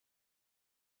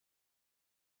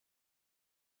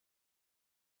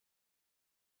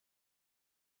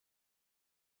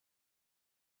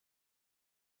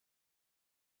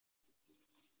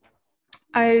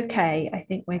Okay, I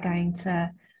think we're going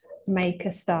to make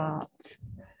a start.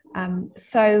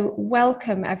 So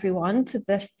welcome everyone to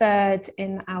the third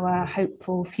in our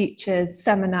Hopeful Futures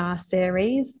seminar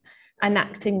series,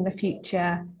 Enacting the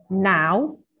Future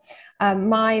Now.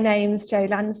 My name's Jo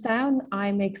Lansdowne.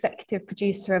 I'm executive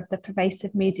producer of the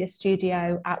Pervasive Media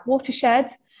Studio at Watershed,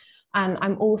 and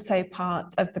I'm also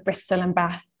part of the Bristol and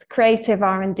Bath creative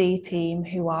R&D team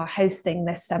who are hosting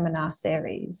this seminar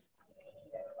series.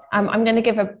 I'm going to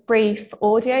give a brief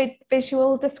audio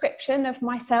visual description of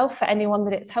myself for anyone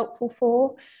that it's helpful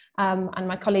for, and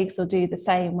my colleagues will do the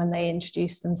same when they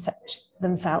introduce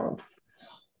themselves.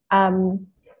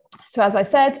 So as I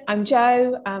said, I'm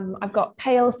Jo. I've got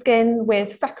pale skin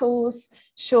with freckles,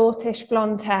 shortish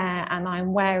blonde hair, and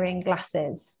I'm wearing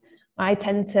glasses. I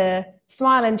tend to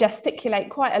smile and gesticulate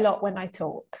quite a lot when I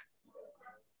talk.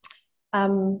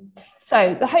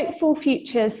 So the Hopeful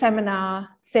Futures seminar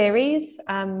series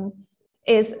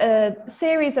is a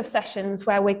series of sessions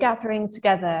where we're gathering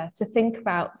together to think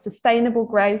about sustainable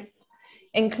growth,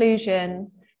 inclusion,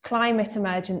 climate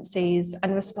emergencies,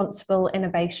 and responsible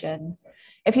innovation.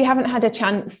 If you haven't had a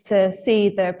chance to see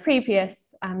the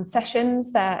previous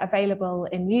sessions, they're available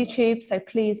in YouTube, so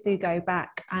please do go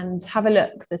back and have a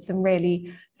look. There's some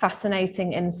really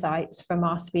fascinating insights from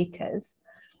our speakers.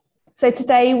 So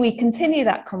today we continue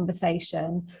that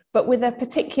conversation, but with a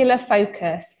particular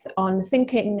focus on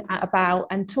thinking about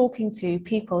and talking to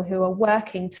people who are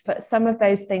working to put some of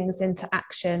those things into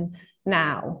action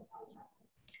now.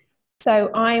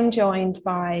 So I'm joined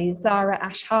by Zara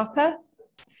Ash-Harper,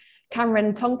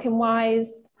 Cameron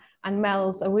Tonkinwise, and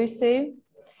Melz Owusu,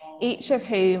 each of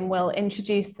whom will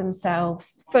introduce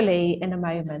themselves fully in a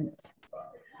moment.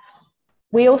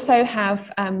 We also have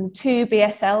two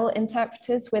BSL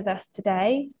interpreters with us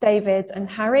today, David and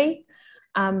Harry.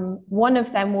 One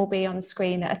of them will be on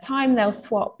screen at a time. They'll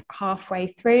swap halfway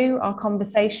through our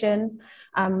conversation.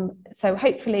 So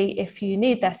hopefully if you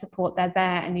need their support, they're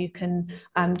there and you can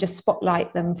just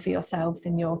spotlight them for yourselves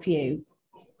in your view.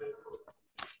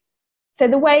 So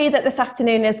the way that this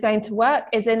afternoon is going to work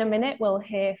is in a minute, we'll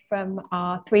hear from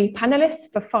our three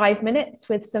panelists for 5 minutes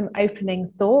with some opening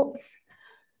thoughts.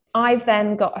 I've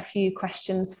then got a few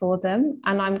questions for them,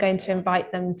 and I'm going to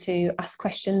invite them to ask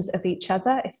questions of each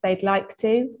other if they'd like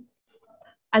to.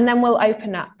 And then we'll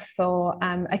open up for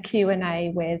a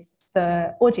Q&A with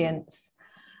the audience.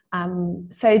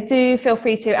 So do feel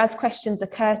free to, as questions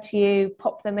occur to you,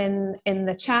 pop them in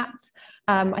the chat.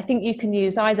 I think you can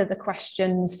use either the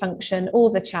questions function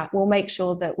or the chat. We'll make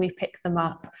sure that we pick them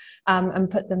up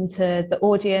and put them to the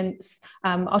audience.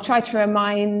 I'll try to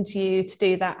remind you to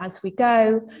do that as we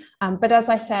go. But as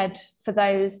I said, for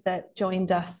those that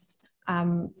joined us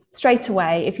straight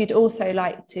away, if you'd also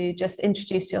like to just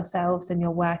introduce yourselves and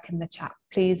your work in the chat,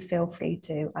 please feel free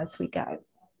to as we go.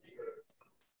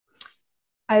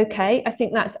 Okay, I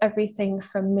think that's everything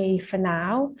from me for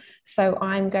now. So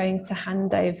I'm going to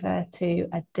hand over to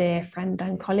a dear friend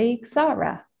and colleague,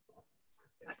 Zara.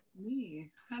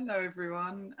 Hello,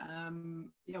 everyone.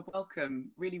 Yeah,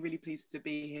 welcome. Really pleased to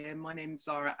be here. My name's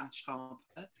Zara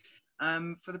Ash-Harper.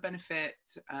 For the benefit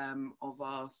of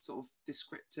our sort of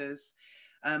descriptors,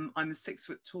 I'm a 6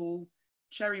 foot tall,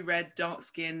 cherry red, dark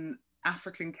skin,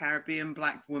 African Caribbean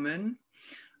Black woman.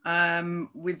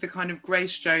 With the kind of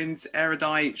Grace Jones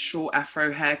erudite short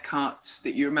afro haircut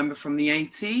that you remember from the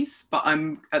 80s, but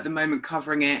I'm at the moment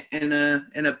covering it in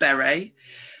a beret.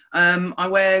 I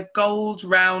wear gold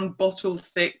round bottle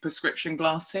thick prescription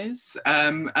glasses,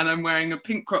 and I'm wearing a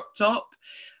pink crop top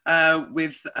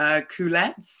with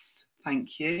culettes,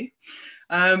 thank you.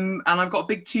 And I've got a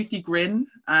big toothy grin,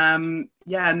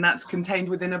 yeah, and that's contained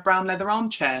within a brown leather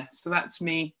armchair. So that's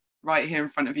me right here in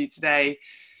front of you today.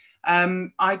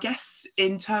 I guess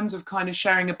in terms of kind of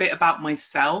sharing a bit about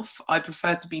myself, I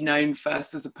prefer to be known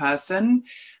first as a person,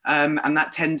 and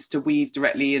that tends to weave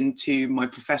directly into my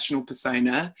professional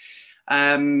persona.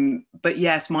 But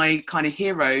yes, my kind of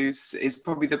heroes is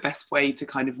probably the best way to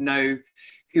kind of know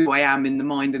who I am in the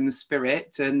mind and the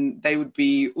spirit, and they would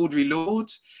be Audre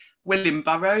Lorde, William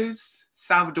Burroughs,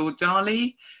 Salvador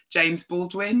Dali, James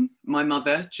Baldwin, my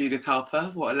mother, Judith Harper,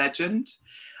 what a legend.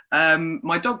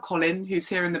 My dog Colin, who's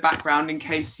here in the background in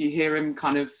case you hear him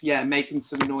kind of, yeah, making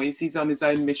some noise. He's on his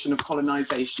own mission of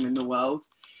colonisation in the world.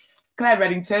 Claire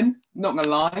Reddington, not gonna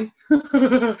lie.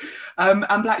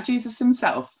 And Black Jesus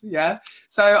himself, yeah.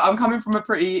 So I'm coming from a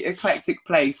pretty eclectic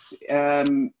place,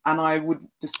 and I would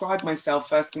describe myself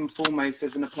first and foremost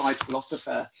as an applied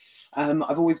philosopher.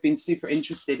 I've always been super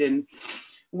interested in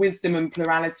wisdom and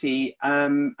plurality,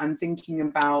 and thinking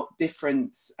about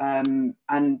difference, and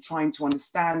trying to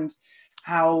understand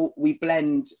how we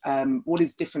blend what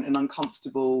is different and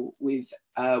uncomfortable with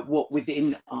what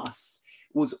within us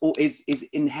is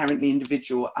inherently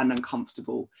individual and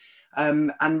uncomfortable.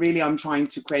 And really, I'm trying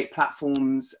to create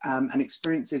platforms and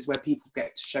experiences where people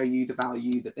get to show you the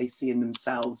value that they see in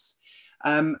themselves.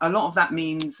 A lot of that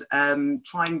means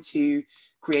trying to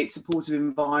create supportive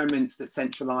environments that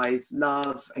centralize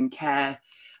love and care,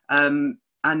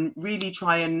 and really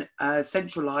try and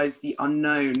centralize the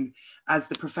unknown as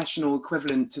the professional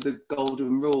equivalent to the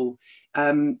golden rule.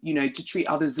 You know, to treat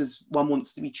others as one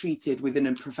wants to be treated within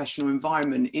a professional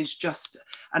environment is just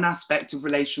an aspect of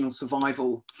relational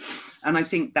survival. And I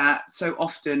think that so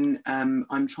often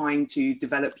I'm trying to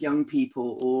develop young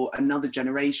people or another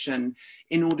generation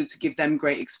in order to give them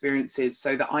great experiences,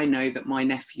 so that I know that my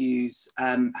nephews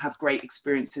have great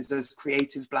experiences as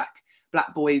creative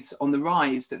Black boys on the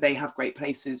rise, that they have great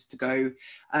places to go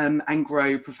and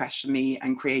grow professionally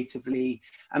and creatively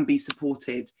and be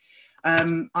supported.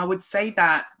 I would say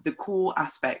that the core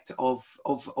aspect of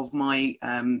my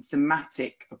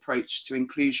thematic approach to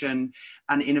inclusion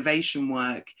and innovation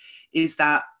work is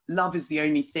that love is the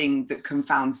only thing that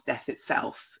confounds death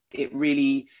itself. It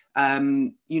really,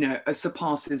 you know,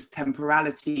 surpasses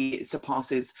temporality. It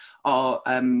surpasses our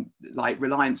like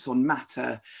reliance on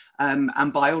matter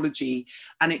and biology,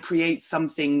 and it creates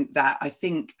something that I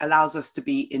think allows us to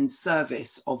be in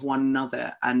service of one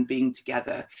another and being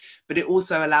together. But it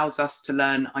also allows us to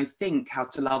learn, I think, how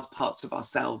to love parts of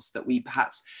ourselves that we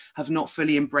perhaps have not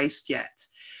fully embraced yet.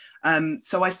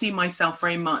 So I see myself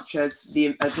very much as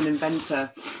an inventor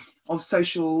of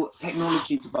social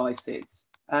technology devices.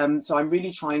 So I'm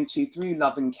really trying to, through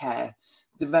love and care,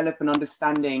 develop an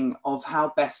understanding of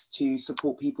how best to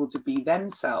support people to be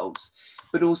themselves,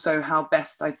 but also how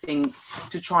best, I think,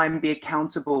 to try and be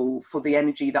accountable for the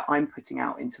energy that I'm putting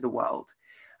out into the world.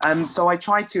 So I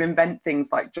try to invent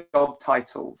things like job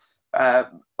titles a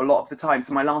lot of the time.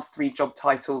 So my last 3 job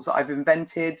titles I've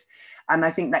invented, and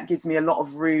I think that gives me a lot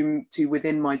of room to,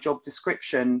 within my job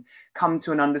description, come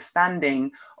to an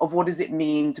understanding of what does it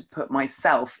mean to put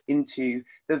myself into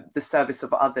the service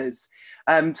of others.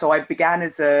 So I began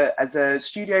as a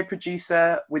studio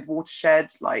producer with Watershed,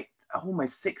 like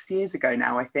almost 6 years ago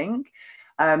now, I think.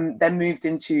 Then moved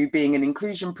into being an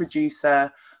inclusion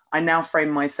producer. I now frame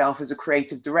myself as a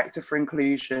creative director for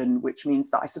inclusion, which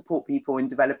means that I support people in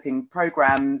developing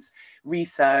programs,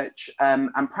 research,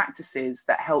 and practices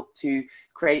that help to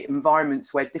create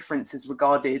environments where difference is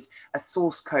regarded as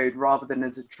source code rather than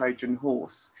as a Trojan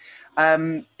horse.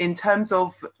 In terms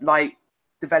of like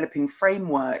developing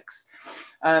frameworks,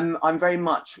 I'm very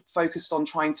much focused on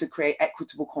trying to create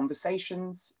equitable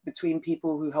conversations between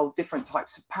people who hold different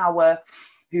types of power,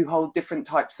 who hold different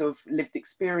types of lived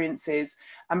experiences,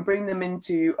 and bring them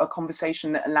into a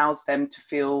conversation that allows them to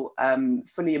feel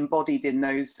fully embodied in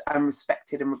those and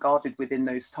respected and regarded within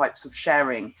those types of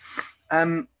sharing.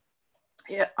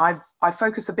 Yeah, I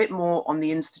focus a bit more on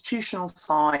the institutional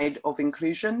side of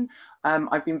inclusion.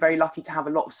 I've been very lucky to have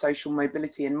a lot of social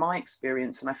mobility in my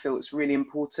experience, and I feel it's really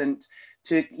important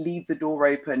to leave the door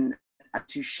open and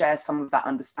to share some of that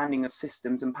understanding of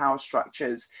systems and power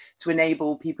structures to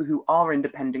enable people who are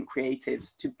independent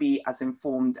creatives to be as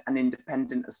informed and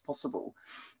independent as possible.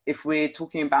 If we're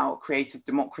talking about creative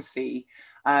democracy,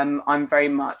 I'm very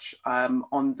much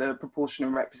on the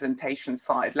proportional representation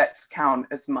side. Let's count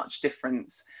as much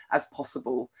difference as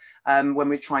possible when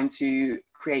we're trying to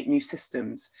create new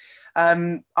systems.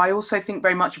 I also think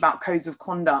very much about codes of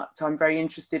conduct. I'm very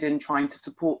interested in trying to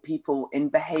support people in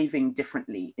behaving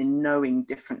differently, in knowing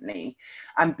differently,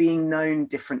 and being known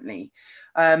differently.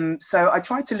 So I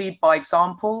try to lead by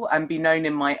example and be known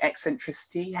in my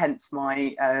eccentricity, hence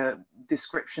my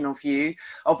description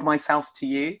of myself to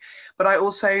you. But I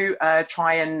also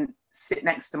try and sit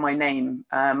next to my name.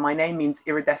 My name means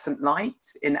iridescent light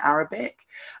in Arabic.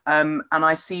 And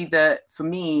I see that for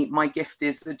me, my gift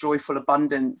is the joyful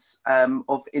abundance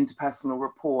of interpersonal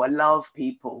rapport. I love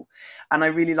people. And I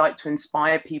really like to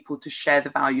inspire people to share the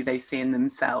value they see in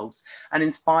themselves and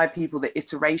inspire people that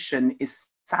iteration is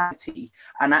sanity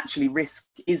and actually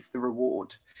risk is the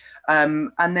reward.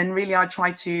 And then really I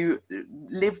try to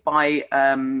live by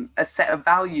a set of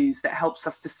values that helps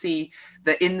us to see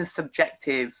that in the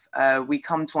subjective, we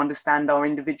come to understand our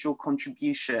individual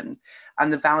contribution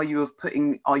and the value of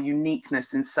putting our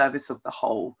uniqueness in service of the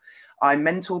whole. I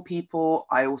mentor people,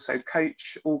 I also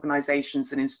coach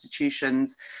organizations and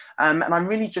institutions, and I'm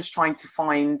really just trying to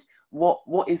find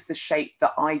what is the shape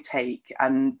that I take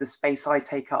and the space I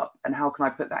take up, and how can I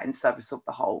put that in service of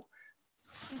the whole?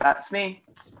 That's me.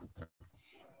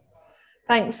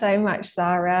 Thanks so much,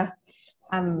 Zara.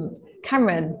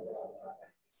 Cameron.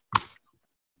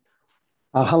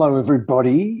 Hello,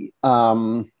 everybody.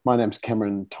 My name's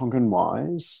Cameron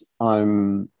Tonkinwise.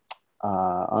 I'm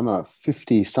a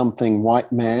 50-something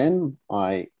white man.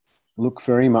 I look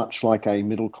very much like a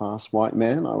middle-class white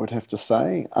man, I would have to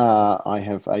say. I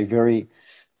have a very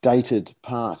dated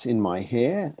part in my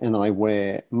hair, and I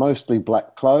wear mostly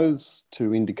black clothes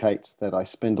to indicate that I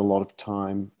spend a lot of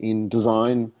time in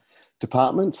design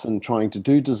departments and trying to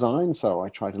do design. So I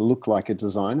try to look like a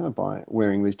designer by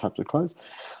wearing these types of clothes.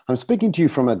 I'm speaking to you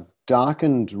from a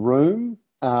darkened room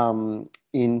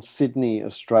in Sydney,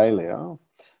 Australia.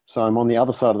 So I'm on the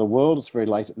other side of the world. It's very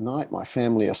late at night. My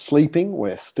family are sleeping.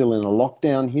 We're still in a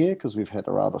lockdown here because we've had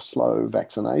a rather slow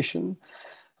vaccination.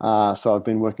 So I've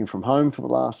been working from home for the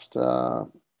last, I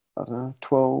don't know,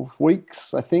 12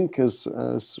 weeks, I think, as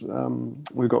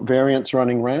we've got variants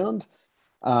running around.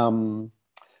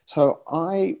 So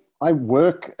I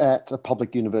work at a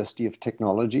public university of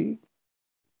technology.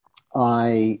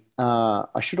 I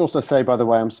should also say, by the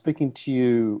way, I'm speaking to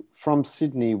you from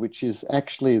Sydney, which is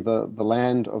actually the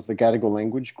land of the Gadigal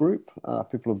language group,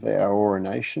 people of the Aurora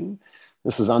Nation.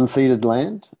 This is unceded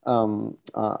land. I'm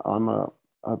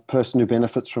a person who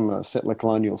benefits from a settler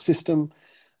colonial system.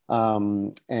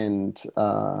 You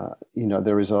know,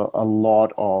 there is a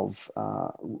lot of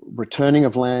returning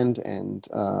of land and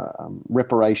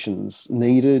reparations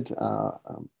needed,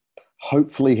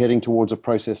 hopefully heading towards a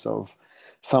process of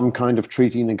some kind of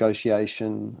treaty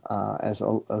negotiation, as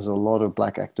a lot of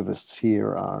Black activists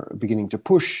here are beginning to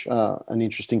push an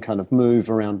interesting kind of move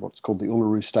around what's called the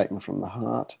Uluru Statement from the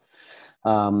Heart,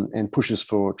 and pushes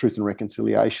for truth and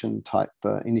reconciliation type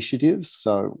initiatives.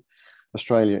 So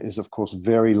Australia is, of course,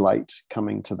 very late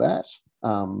coming to that.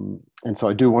 And so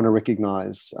I do want to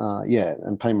recognise,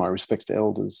 and pay my respects to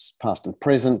elders past and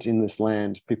present in this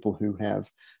land, people who have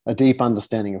a deep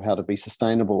understanding of how to be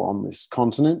sustainable on this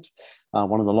continent,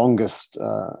 one of the longest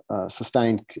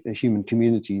sustained human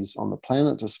communities on the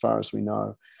planet, as far as we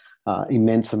know,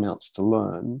 immense amounts to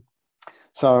learn.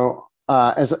 So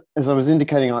as I was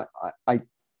indicating, I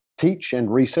teach and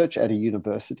research at a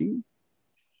university,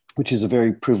 which is a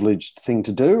very privileged thing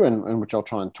to do, and which I'll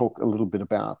try and talk a little bit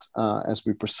about as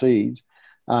we proceed.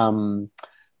 The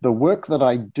work that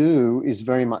I do is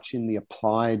very much in the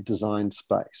applied design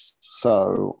space.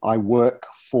 So I work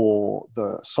for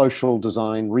the Social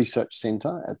Design Research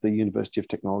Centre at the University of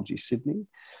Technology, Sydney.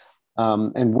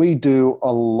 And we do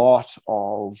a lot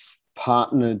of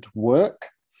partnered work,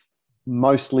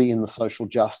 mostly in the social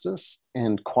justice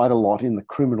and quite a lot in the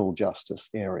criminal justice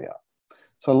area.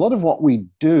 So a lot of what we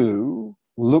do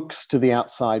looks to the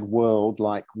outside world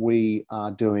like we are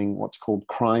doing what's called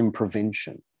crime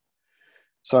prevention.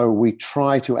 So we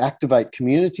try to activate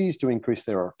communities to increase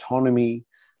their autonomy.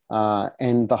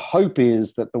 And the hope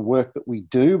is that the work that we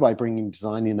do by bringing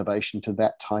design innovation to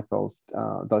that type of,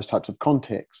 those types of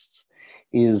contexts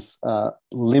is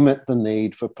limit the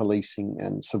need for policing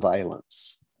and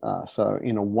surveillance. So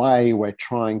in a way, we're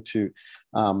trying to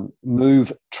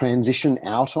transition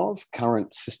out of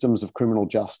current systems of criminal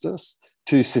justice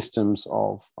to systems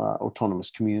of autonomous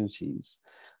communities,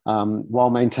 while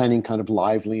maintaining kind of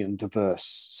lively and diverse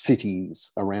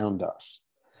cities around us.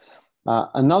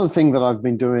 Another thing that I've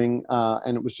been doing,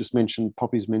 and it was just mentioned,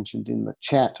 Poppy's mentioned in the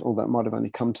chat, although it might have only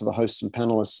come to the hosts and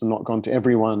panelists and not gone to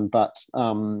everyone, but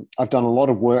I've done a lot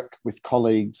of work with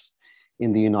colleagues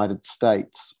in the United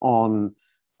States on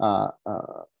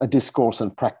a discourse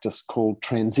and practice called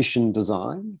transition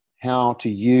design, how to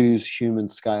use human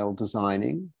scale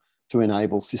designing to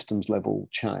enable systems level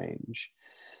change.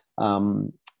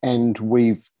 And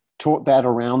we've taught that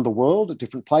around the world at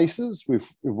different places.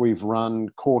 We've run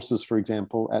courses, for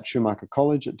example, at Schumacher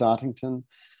College at Dartington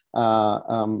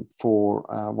for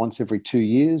once every 2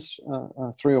 years,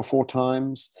 3 or 4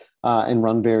 times, and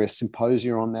run various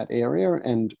symposia on that area.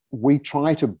 And we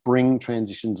try to bring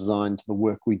transition design to the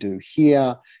work we do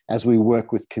here as we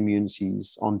work with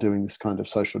communities on doing this kind of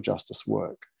social justice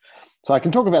work. So I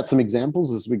can talk about some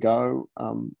examples as we go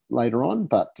later on,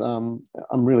 but I'm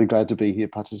really glad to be here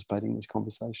participating in this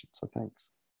conversation. So thanks.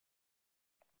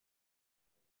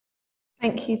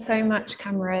 Thank you so much,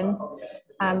 Cameron.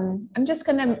 I'm just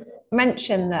going to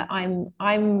mention that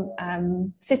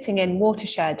I'm sitting in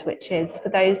Watershed, which is, for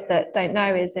those that don't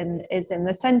know, is in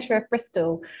the centre of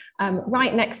Bristol,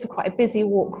 right next to quite a busy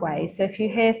walkway. So if you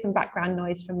hear some background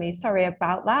noise from me, sorry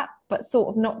about that, but sort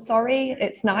of not sorry.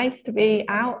 It's nice to be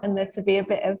out and there to be a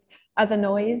bit of other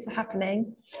noise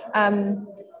happening.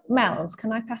 Melz,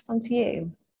 can I pass on to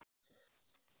you?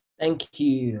 Thank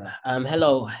you.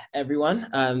 Hello, everyone.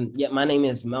 My name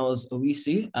is Melz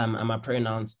Owusu, and my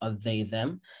pronouns are they,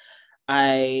 them.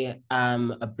 I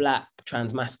am a Black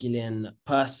transmasculine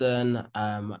person.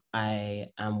 I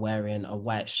am wearing a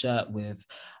white shirt with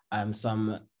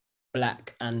some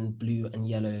black and blue and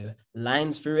yellow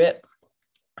lines through it.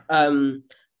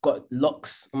 Got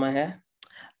locks on my hair,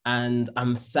 and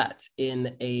I'm sat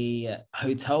in a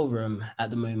hotel room at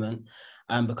the moment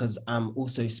because I'm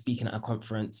also speaking at a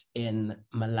conference in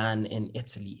Milan in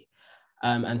Italy.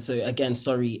 And so again,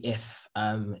 sorry if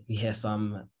we hear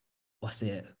some,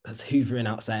 that's hoovering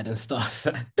outside and stuff,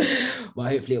 but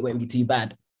hopefully it won't be too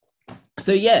bad.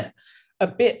 So yeah, a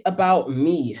bit about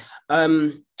me.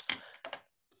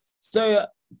 So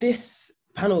this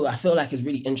panel, I feel like, is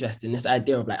really interesting, this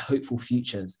idea of like hopeful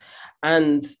futures.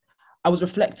 And I was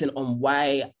reflecting on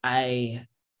why I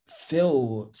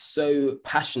feel so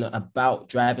passionate about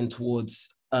driving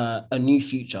towards a new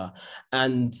future,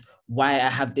 and why I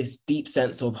have this deep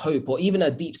sense of hope, or even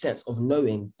a deep sense of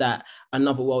knowing that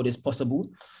another world is possible.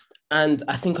 And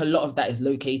I think a lot of that is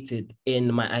located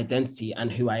in my identity and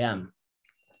who I am.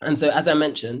 And so, as I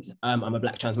mentioned, I'm a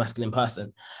Black transmasculine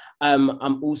person.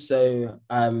 I'm also,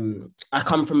 I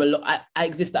come from I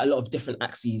exist at a lot of different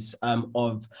axes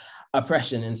of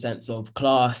oppression, in sense of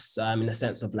class, in a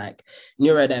sense of like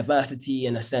neurodiversity,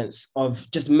 in a sense of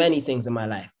just many things in my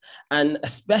life. And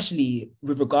especially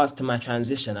with regards to my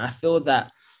transition, I feel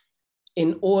that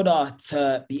in order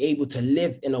to be able to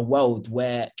live in a world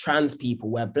where trans people,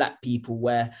 where Black people,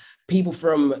 where people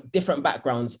from different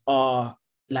backgrounds are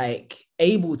like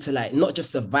able to like not just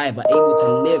survive, but able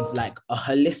to live like a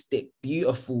holistic,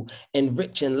 beautiful,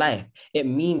 enriching life, it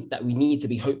means that we need to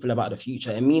be hopeful about the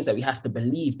future. It means that we have to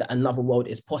believe that another world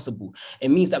is possible.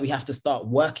 It means that we have to start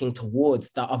working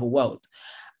towards that other world.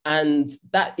 And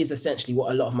that is essentially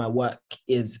what a lot of my work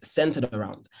is centered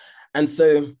around. And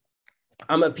so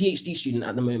I'm a PhD student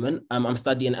at the moment. I'm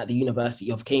studying at the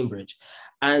University of Cambridge,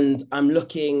 and I'm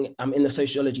in the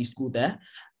sociology school there,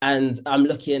 and I'm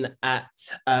looking at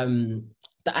the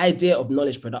idea of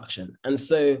knowledge production. And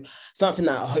so something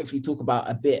that I'll hopefully talk about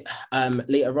a bit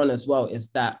later on as well is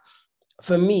that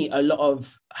for me, a lot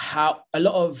of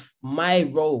my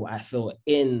role, I feel,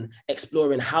 in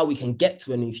exploring how we can get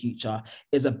to a new future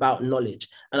is about knowledge.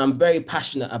 And I'm very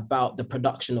passionate about the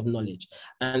production of knowledge.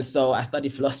 And so I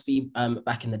studied philosophy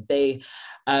back in the day.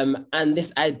 And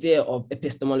this idea of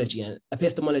epistemology, and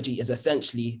epistemology is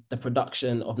essentially the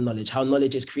production of knowledge, how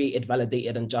knowledge is created,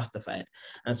 validated, and justified.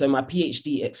 And so my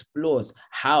PhD explores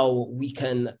how we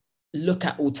can look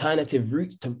at alternative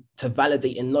routes to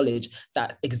validating knowledge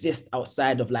that exist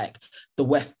outside of like the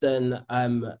Western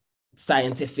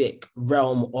scientific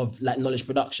realm of like knowledge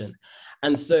production.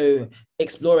 And so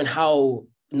exploring how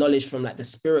knowledge from like the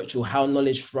spiritual, how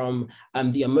knowledge from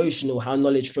the emotional, how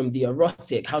knowledge from the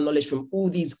erotic, how knowledge from all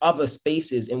these other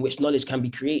spaces in which knowledge can be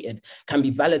created, can be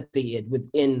validated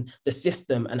within the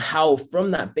system, and how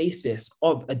from that basis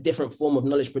of a different form of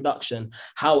knowledge production,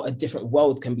 how a different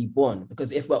world can be born.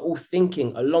 Because if we're all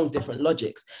thinking along different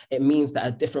logics, it means that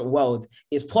a different world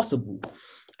is possible.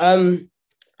 And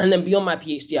then beyond my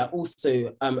PhD, I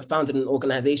also founded an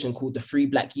organization called the Free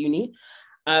Black Uni.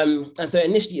 And so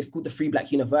initially it's called the Free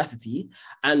Black University,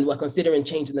 and we're considering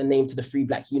changing the name to the Free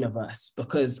Black Universe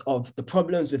because of the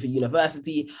problems with the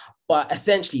university. But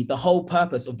essentially the whole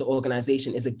purpose of the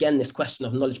organization is, again, this question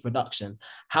of knowledge production.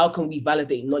 How can we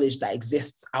validate knowledge that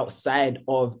exists outside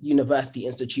of university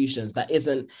institutions, that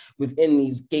isn't within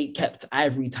these gate-kept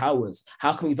ivory towers?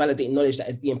 How can we validate knowledge that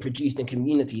is being produced in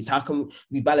communities? How can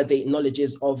we validate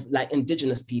knowledges of like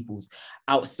indigenous peoples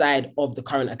outside of the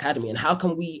current academy? And how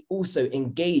can we also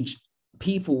engage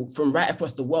people from right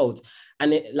across the world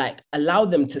and it like allow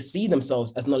them to see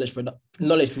themselves as knowledge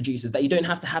producers, that you don't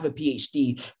have to have a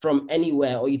PhD from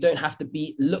anywhere, or you don't have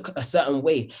to look a certain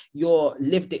way. Your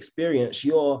lived experience,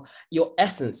 your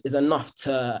essence is enough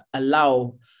to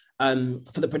allow for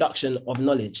the production of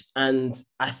knowledge. And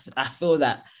I feel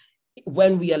that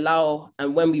when we allow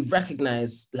and when we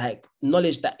recognize like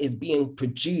knowledge that is being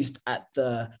produced at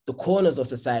the corners of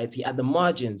society, at the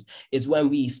margins, is when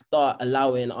we start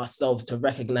allowing ourselves to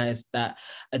recognize that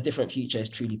a different future is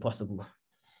truly possible.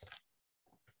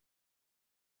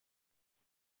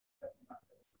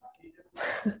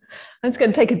 I'm just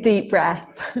going to take a deep breath.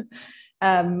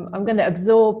 I'm going to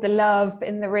absorb the love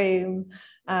in the room.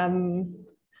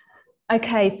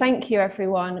 Okay, thank you,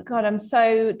 everyone. God, I'm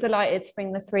so delighted to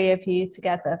bring the three of you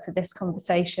together for this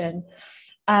conversation.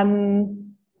 I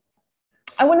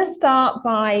want to start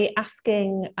by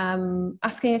asking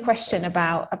a question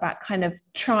about kind of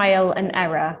trial and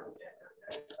error.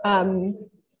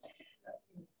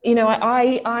 you know,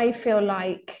 I feel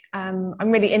like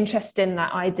I'm really interested in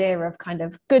that idea of kind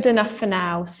of good enough for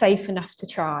now, safe enough to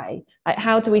try. Like,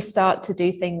 how do we start to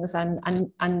do things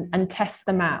and test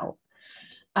them out?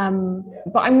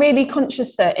 But I'm really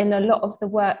conscious that in a lot of the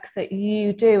work that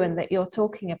you do and that you're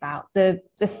talking about, the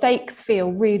stakes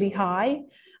feel really high,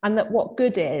 and that what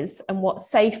good is and what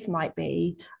safe might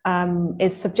be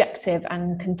is subjective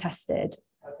and contested.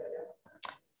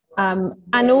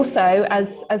 And also,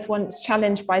 as once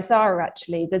challenged by Zara,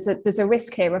 actually, there's a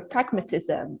risk here of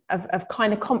pragmatism, of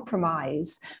kind of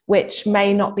compromise, which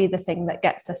may not be the thing that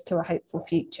gets us to a hopeful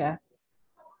future.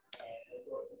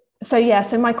 So yeah,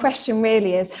 so my question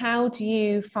really is, how do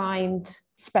you find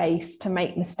space to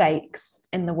make mistakes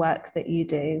in the work that you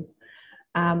do?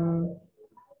 And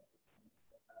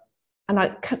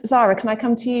Zara, can I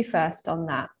come to you first on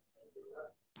that?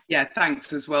 Yeah,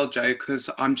 thanks as well, Joe, because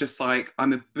I'm just like,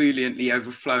 I'm ebulliently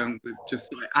overflowing with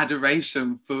just like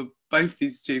adoration for both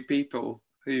these two people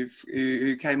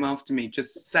who came after me.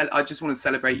 I just want to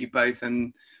celebrate you both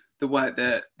and the work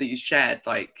that you shared,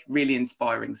 like really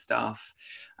inspiring stuff.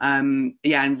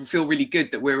 Yeah, and feel really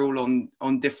good that we're all in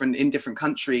different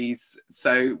countries.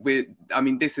 So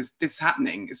this is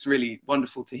happening. It's really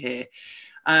wonderful to hear.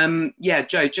 Yeah,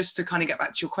 Joe, just to kind of get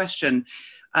back to your question,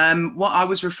 what I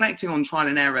was reflecting on trial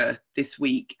and error this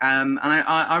week, and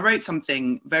I wrote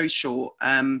something very short,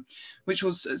 which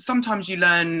was sometimes you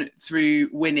learn through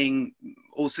winning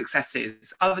or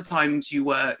successes. Other times you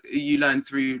learn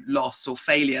through loss or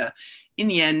failure. In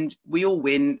the end, we all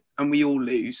win and we all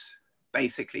lose.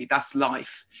 Basically, that's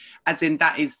life, as in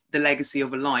that is the legacy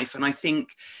of a life. And I think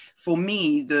for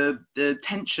me, the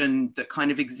tension that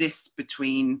kind of exists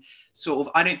between sort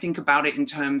of, I don't think about it in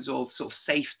terms of sort of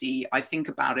safety. I think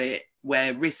about it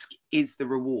where risk is the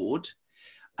reward,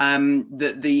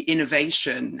 the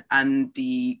innovation and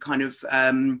the kind of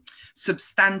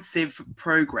substantive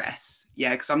progress.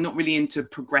 Yeah, because I'm not really into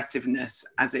progressiveness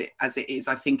as it is.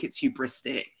 I think it's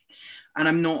hubristic. And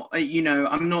I'm not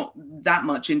that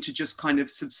much into just kind of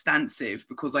substantive,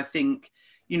 because I think,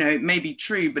 it may be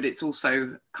true, but it's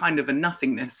also kind of a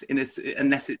nothingness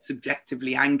unless it's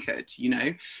subjectively anchored,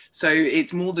 So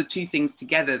it's more the two things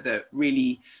together that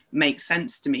really make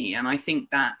sense to me. And I think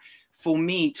that for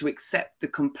me to accept the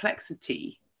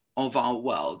complexity of our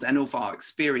world and of our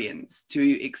experience,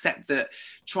 to accept that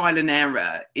trial and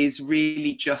error is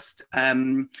really just,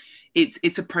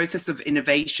 it's a process of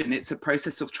innovation. It's a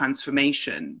process of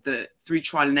transformation, that through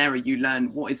trial and error, you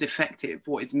learn what is effective,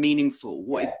 what is meaningful,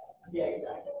 what is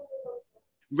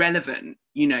relevant.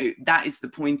 That is the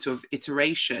point of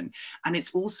iteration. And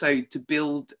it's also to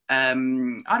build, I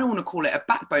don't want to call it a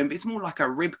backbone, but it's more like a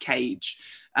rib cage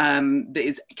that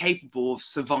is capable of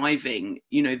surviving,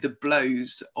 the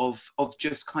blows of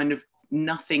just kind of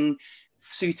nothing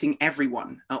suiting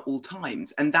everyone at all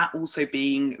times. And that also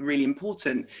being really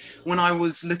important. When I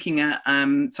was looking at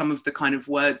some of the kind of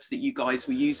words that you guys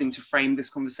were using to frame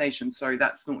this conversation, sorry,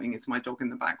 that's snorting, it's my dog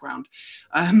in the background.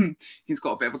 He's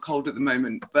got a bit of a cold at the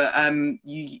moment, but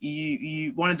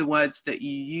you one of the words that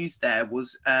you used there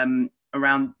was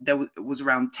around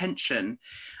tension.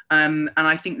 And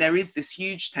I think there is this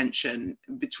huge tension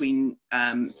between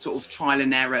sort of trial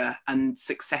and error and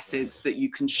successes that you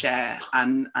can share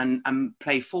and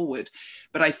play forward.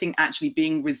 But I think actually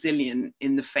being resilient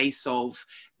in the face of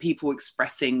people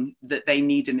expressing that they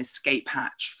need an escape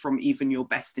hatch from even your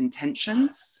best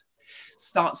intentions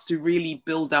starts to really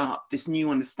build up this new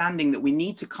understanding that we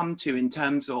need to come to in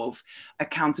terms of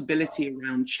accountability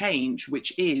around change,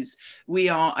 which is we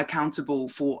are accountable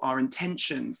for our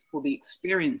intentions, for the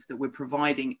experience that we're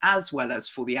providing, as well as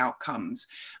for the outcomes.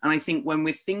 And I think when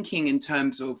we're thinking in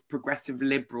terms of progressive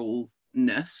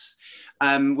liberalness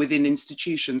within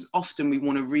institutions, often we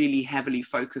want to really heavily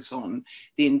focus on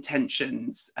the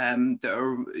intentions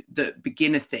that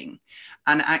begin a thing,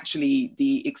 and actually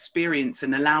the experience,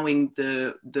 and allowing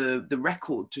the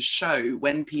record to show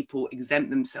when people exempt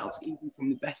themselves even from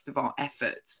the best of our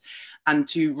efforts, and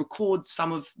to record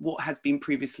some of what has been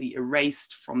previously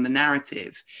erased from the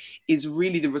narrative is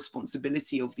really the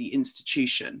responsibility of the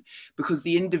institution, because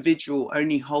the individual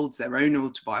only holds their own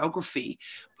autobiography,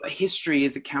 but history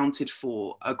is accounted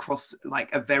for across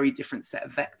like a very different set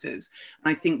of vectors. And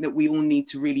I think that we all need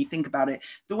to really think about it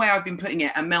the way I've been putting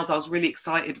it. And Melz, I was really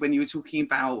excited when you were talking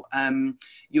about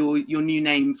your new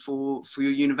name for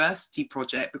your university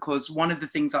project, because one of the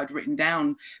things I'd written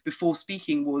down before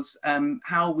speaking was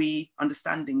how we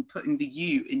understanding putting the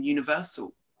U in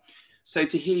universal. So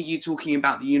to hear you talking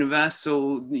about the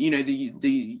universal, the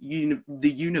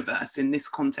universe in this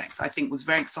context, I think was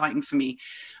very exciting for me.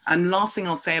 And last thing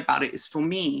I'll say about it is, for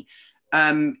me,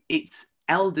 it's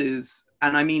elders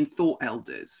and I mean thought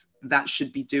elders, that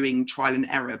should be doing trial and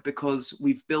error, because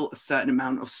we've built a certain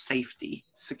amount of safety,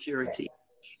 security.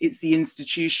 It's the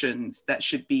institutions that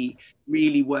should be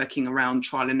really working around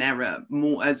trial and error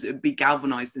more, as be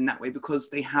galvanized in that way,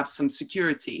 because they have some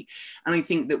security. And I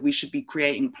think that we should be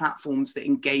creating platforms that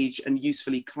engage and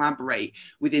usefully collaborate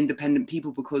with independent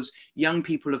people, because young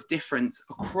people of difference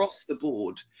across the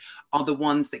board are the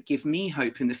ones that give me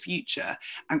hope in the future.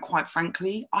 And quite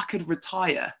frankly, I could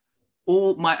retire.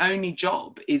 All my only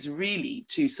job is really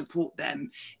to support them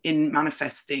in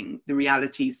manifesting the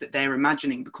realities that they're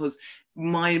imagining, because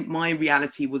my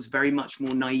reality was very much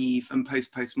more naive and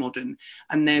postmodern,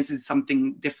 and theirs is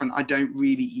something different. I don't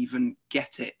really even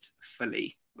get it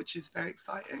fully, which is very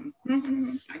exciting.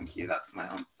 Thank you, that's my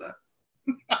answer.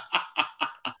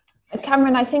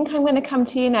 Cameron, I think I'm going to come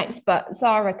to you next, but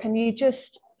Zara, can you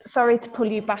just, sorry to pull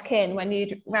you back in when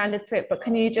you rounded through it, but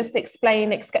can you just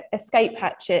explain escape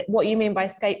hatches, what you mean by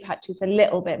escape hatches, a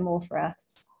little bit more for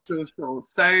us? Sure.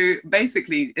 So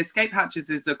basically, escape hatches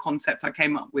is a concept I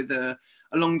came up with a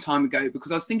long time ago,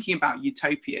 because I was thinking about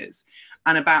utopias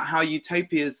and about how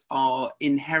utopias are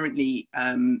inherently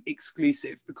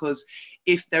exclusive, because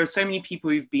if there are so many people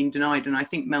who've been denied, and I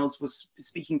think Melz was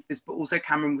speaking to this, but also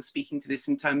Cameron was speaking to this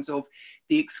in terms of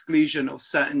the exclusion of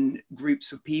certain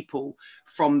groups of people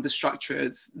from the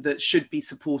structures that should be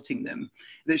supporting them,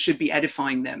 that should be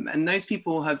edifying them. And those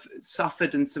people have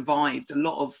suffered and survived a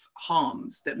lot of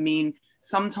harms that mean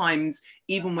sometimes,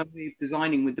 even when we're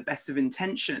designing with the best of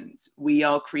intentions, we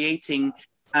are creating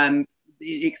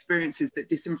experiences that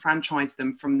disenfranchise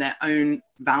them from their own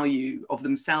value of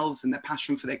themselves and their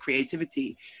passion for their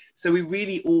creativity. So we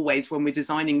really always, when we're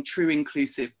designing true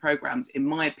inclusive programs, in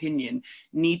my opinion,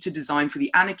 need to design for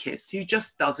the anarchist who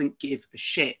just doesn't give a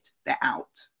shit. They're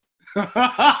out.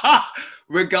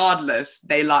 Regardless,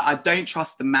 they like, I don't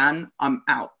trust the man, I'm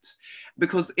out.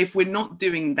 Because if we're not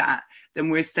doing that, then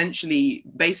we're essentially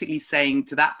basically saying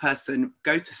to that person,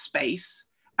 go to space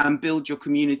and build your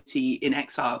community in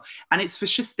exile. And it's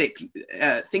fascistic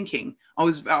thinking. I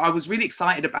was really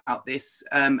excited about this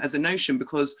as a notion,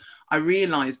 because I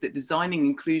realized that designing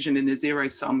inclusion in a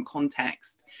zero-sum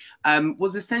context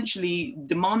was essentially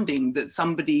demanding that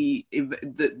somebody,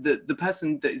 the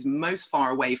person that is most far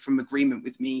away from agreement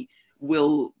with me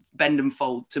will bend and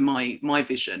fold to my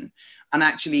vision. And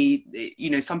actually, you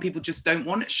know, some people just don't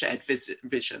want a shared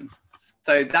vision.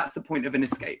 So that's the point of an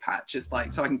escape hatch, is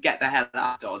like, so I can get the hell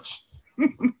out of Dodge.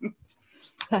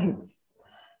 Thanks.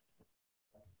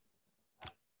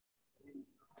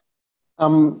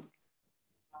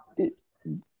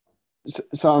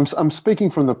 So I'm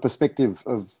speaking from the perspective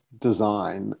of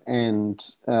design, and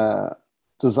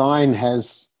design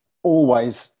has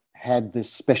always had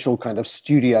this special kind of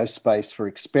studio space for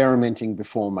experimenting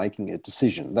before making a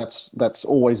decision. That's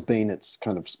always been its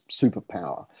kind of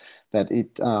superpower, that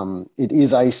it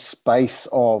is a space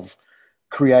of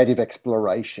creative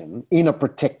exploration in a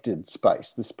protected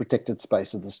space, this protected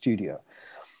space of the studio.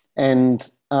 And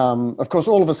of course,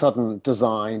 all of a sudden,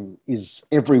 design is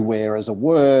everywhere as a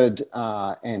word,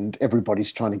 and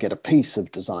everybody's trying to get a piece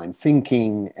of design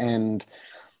thinking, and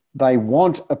they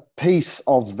want a piece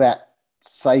of that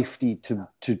safety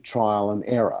to trial and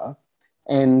error,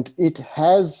 and it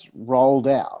has rolled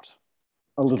out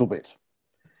a little bit.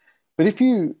 But if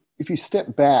you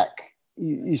step back,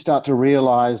 you start to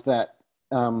realize that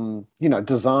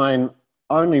design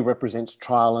only represents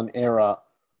trial and error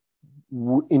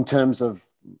in terms of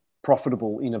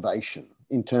profitable innovation,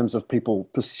 in terms of people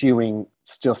pursuing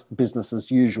just business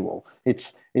as usual.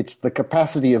 It's the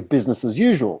capacity of business as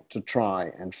usual to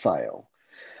try and fail.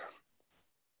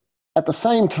 At the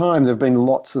same time, there have been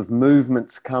lots of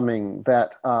movements coming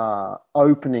that are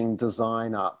opening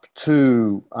design up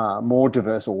to more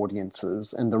diverse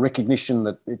audiences, and the recognition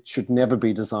that it should never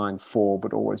be designed for,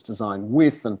 but always designed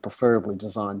with, and preferably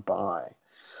designed by.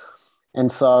 And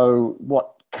so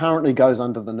what currently goes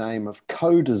under the name of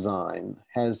co-design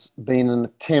has been an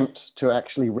attempt to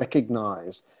actually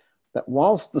recognize that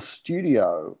whilst the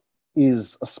studio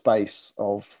is a space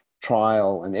of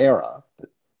trial and error,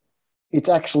 it's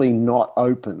actually not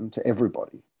open to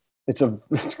everybody.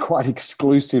 It's quite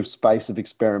exclusive space of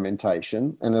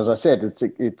experimentation. And as I said,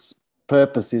 its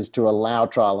purpose is to allow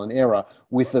trial and error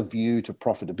with a view to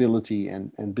profitability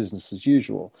and business as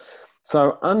usual.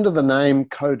 So under the name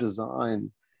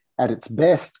co-design, at its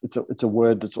best, it's a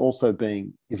word that's also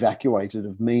being evacuated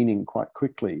of meaning quite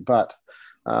quickly. But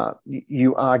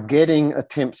you are getting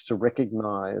attempts to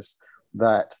recognize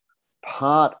that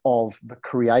part of the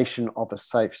creation of a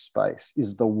safe space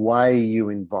is the way you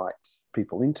invite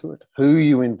people into it, who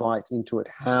you invite into it,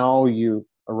 how you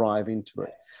arrive into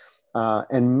it.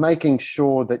 and making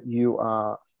sure that you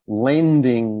are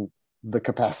lending the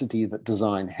capacity that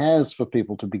design has for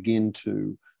people to begin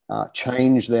to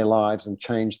change their lives and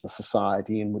change the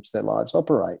society in which their lives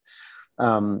operate.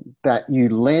 That you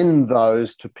lend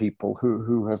those to people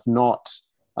who have not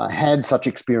had such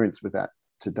experience with that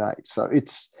to date. So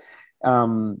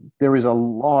there is a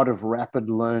lot of rapid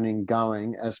learning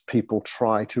going as people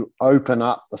try to open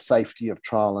up the safety of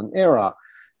trial and error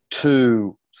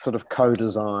to sort of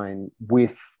co-design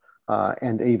with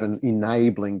and even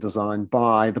enabling design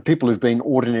by the people who've been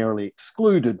ordinarily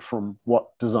excluded from what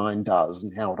design does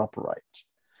and how it operates.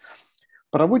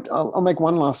 But I'll make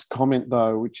one last comment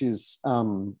though, which is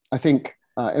I think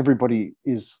everybody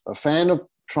is a fan of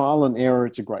trial and error.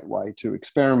 It's a great way to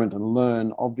experiment and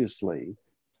learn, obviously.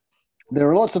 There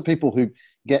are lots of people who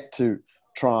get to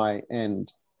try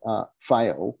and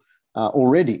fail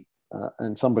already.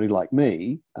 And somebody like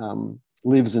me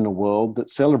lives in a world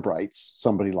that celebrates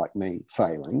somebody like me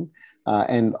failing.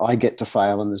 And I get to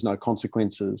fail and there's no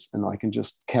consequences and I can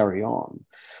just carry on.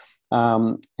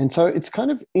 And so it's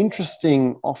kind of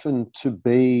interesting often to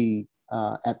be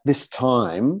at this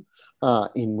time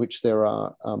in which there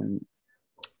are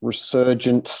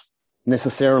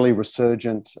necessarily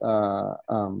resurgent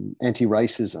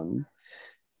anti-racism,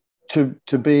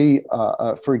 to be,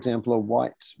 for example, a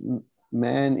white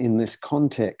man in this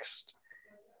context.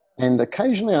 And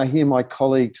occasionally I hear my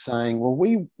colleagues saying, well,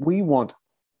 we want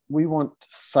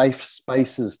safe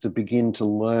spaces to begin to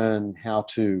learn how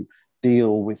to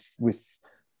deal with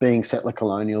being settler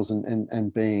colonials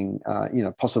and being,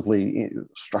 possibly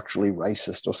structurally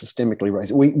racist or systemically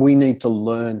racist. We need to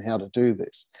learn how to do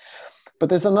this. But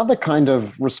there's another kind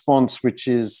of response, which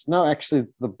is, no, actually,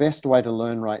 the best way to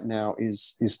learn right now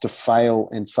is to fail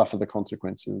and suffer the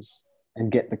consequences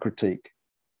and get the critique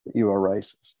that you are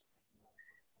racist.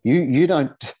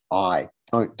 I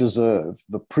don't deserve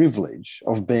the privilege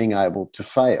of being able to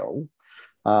fail.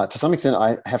 To some extent,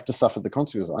 I have to suffer the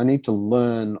consequences. I need to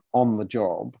learn on the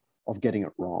job of getting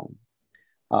it wrong,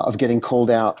 of getting called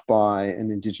out by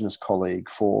an Indigenous colleague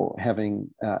for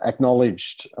having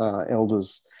acknowledged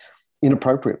elders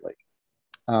inappropriately.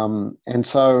 And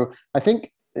so I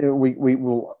think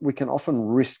we can often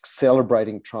risk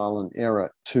celebrating trial and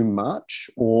error too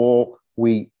much, or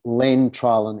we lend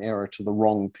trial and error to the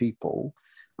wrong people.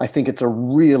 I think it's a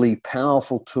really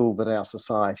powerful tool that our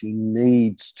society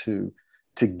needs to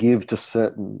give to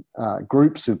certain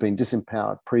groups who've been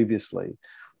disempowered previously.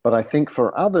 But I think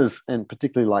for others, and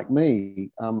particularly like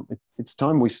me, it's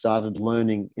time we started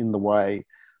learning in the way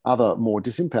other more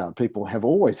disempowered people have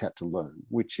always had to learn,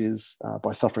 which is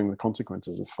by suffering the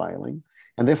consequences of failing,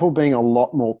 and therefore being a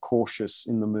lot more cautious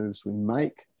in the moves we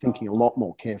make, thinking a lot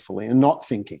more carefully, and not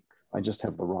thinking I just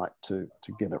have the right to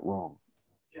get it wrong.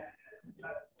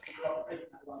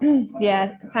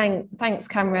 Yeah, thanks,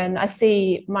 Cameron. I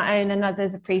see my own and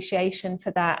others' appreciation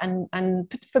for that,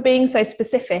 and for being so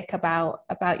specific about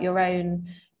your own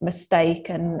mistake,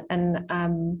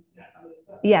 and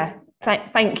yeah,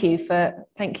 thank you for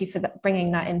that,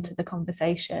 bringing that into the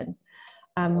conversation.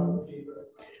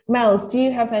 Melz, do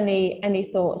you have any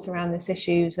thoughts around this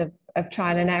issues of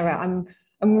trial and error?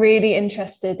 I'm really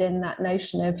interested in that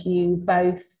notion of you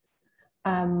both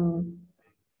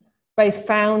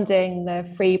founding the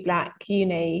Free Black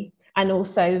Uni and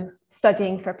also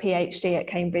studying for a PhD at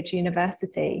Cambridge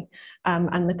University,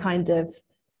 and the kind of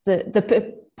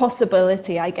the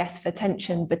possibility, I guess, for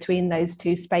tension between those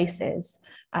two spaces,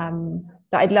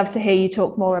 that I'd love to hear you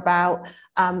talk more about.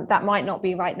 That might not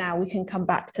be right now, we can come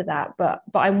back to that, but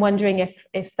I'm wondering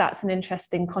if that's an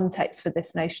interesting context for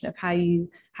this notion of how you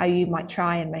might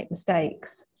try and make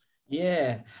mistakes.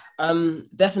 Yeah,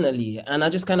 definitely. And I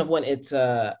just kind of wanted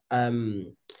to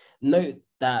note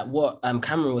that what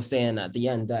Cameron was saying at the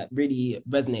end, that really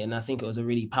resonated, and I think it was a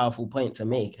really powerful point to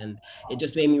make. And it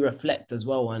just made me reflect as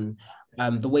well on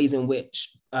the ways in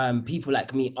which people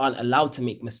like me aren't allowed to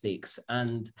make mistakes,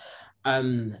 and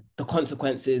the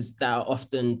consequences that are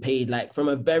often paid, like from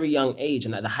a very young age,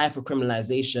 and like the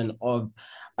hypercriminalization of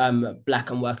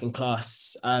Black and working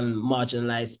class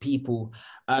marginalized people,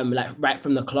 like right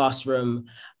from the classroom,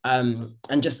 and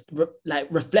just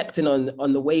reflecting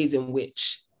on the ways in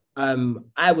which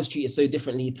I was treated so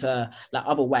differently to like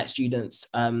other white students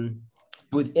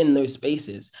within those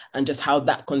spaces, and just how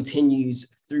that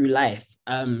continues through life,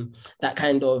 that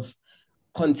kind of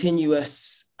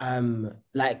continuous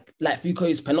like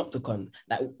Foucault's panopticon,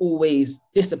 like always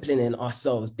disciplining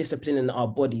ourselves, disciplining our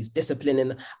bodies,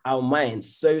 disciplining our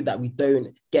minds so that we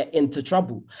don't get into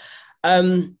trouble.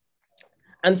 And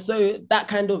so that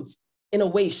kind of in a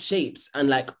way shapes and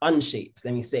like unshapes,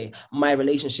 let me say, my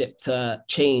relationship to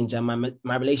change and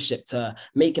my relationship to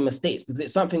making mistakes, because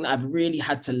it's something that I've really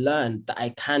had to learn that I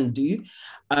can do,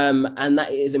 and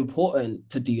that it is important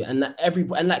to do, and that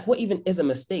and like, what even is a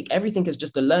mistake? Everything is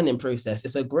just a learning process.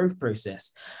 It's a growth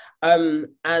process.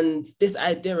 And this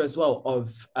idea as well of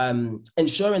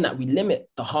ensuring that we limit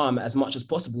the harm as much as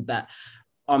possible that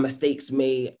our mistakes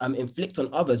may inflict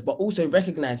on others, but also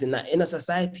recognizing that in a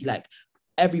society, like,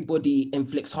 everybody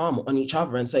inflicts harm on each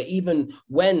other. And so even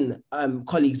when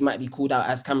colleagues might be called out,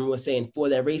 as Cameron was saying, for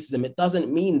their racism, it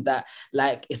doesn't mean that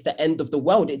like it's the end of the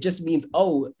world. It just means,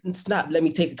 oh, snap, let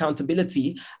me take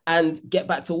accountability and get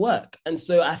back to work. And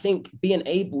so I think being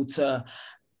able to,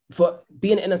 for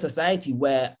being in a society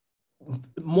where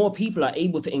more people are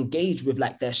able to engage with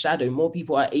like their shadow, more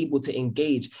people are able to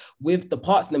engage with the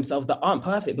parts of themselves that aren't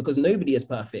perfect, because nobody is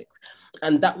perfect.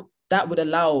 And that would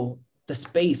allow the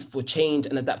space for change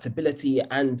and adaptability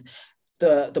and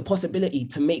the possibility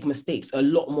to make mistakes a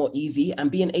lot more easy,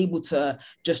 and being able to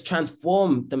just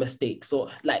transform the mistakes, or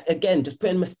like, again, just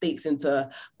putting mistakes into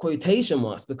quotation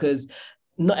marks, because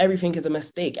not everything is a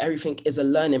mistake. Everything is a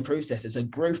learning process. It's a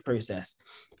growth process.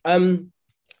 And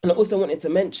I also wanted to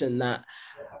mention that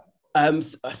I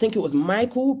think it was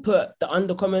Michael put the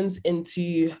Undercommons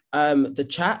into the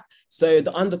chat. So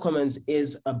the Undercommons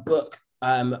is a book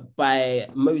by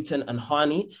Moten and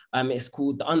Harney. It's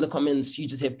called The Undercommons: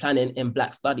 Fugitive Planning in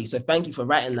Black Studies. So thank you for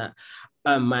writing that,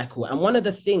 Michael. And one of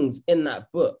the things in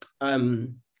that book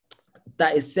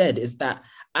that is said is that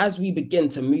as we begin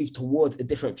to move towards a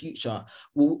different future,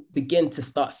 we'll begin to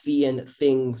start seeing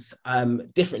things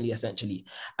differently, essentially.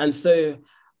 And so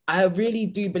I really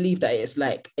do believe that it's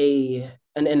like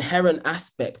an inherent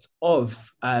aspect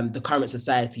of the current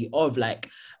society, of like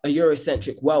a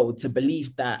Eurocentric world, to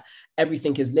believe that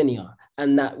everything is linear,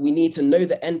 and that we need to know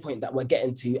the endpoint that we're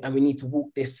getting to, and we need to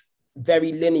walk this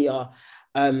very linear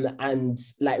and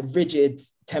like rigid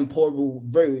temporal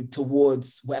road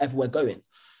towards wherever we're going.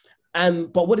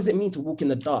 But what does it mean to walk in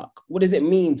the dark? What does it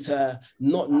mean to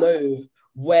not know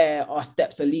where our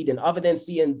steps are leading, other than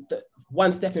seeing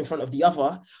one step in front of the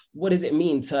other? What does it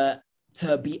mean to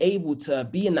be able to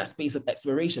be in that space of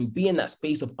exploration, be in that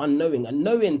space of unknowing, and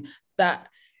knowing that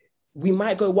we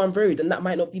might go one road and that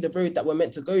might not be the road that we're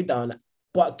meant to go down,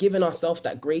 but giving ourselves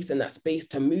that grace and that space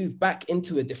to move back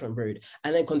into a different road,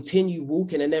 and then continue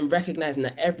walking, and then recognizing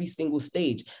that every single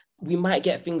stage, we might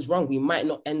get things wrong. We might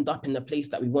not end up in the place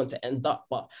that we want to end up.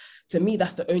 But to me,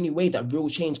 that's the only way that real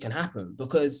change can happen.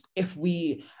 Because if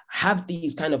we have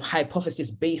these kind of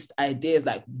hypothesis-based ideas,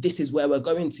 like this is where we're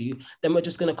going to, then we're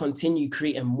just going to continue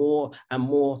creating more and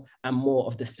more and more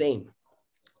of the same.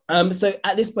 So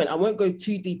at this point, I won't go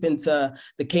too deep into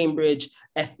the Cambridge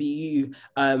FBU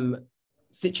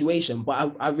situation,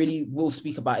 but I really will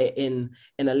speak about it in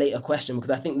a later question, because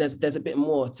I think there's a bit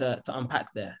more to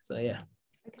unpack there. So yeah.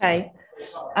 Okay,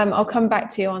 I'll come back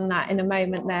to you on that in a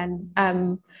moment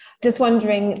then. Just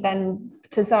wondering then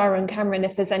to Zara and Cameron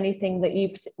if there's anything that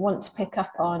you want to pick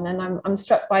up on, and I'm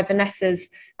struck by Vanessa's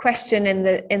question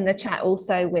in the chat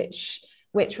also, which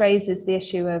raises the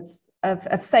issue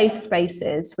of safe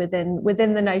spaces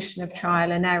within the notion of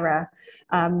trial and error,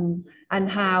 and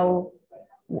how,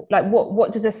 like,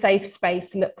 what does a safe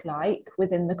space look like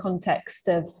within the context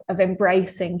of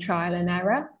embracing trial and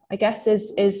error, I guess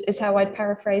is how I'd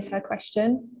paraphrase her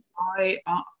question. I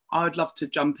would love to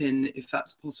jump in if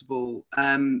that's possible.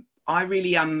 I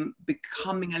really am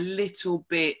becoming a little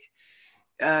bit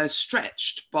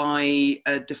stretched by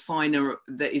a definer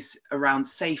that is around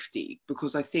safety,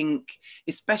 because I think,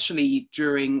 especially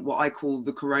during what I call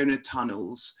the corona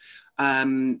tunnels,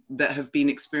 that have been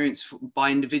experienced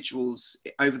by individuals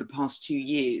over the past 2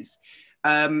 years,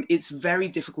 it's very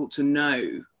difficult to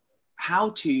know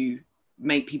how to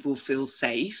make people feel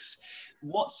safe,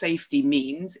 what safety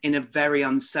means in a very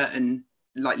uncertain,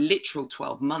 like, literal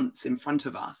 12 months in front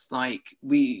of us. Like,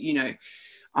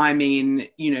 I mean,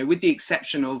 with the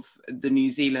exception of the New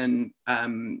Zealand,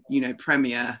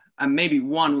 Premier, and maybe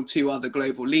one or two other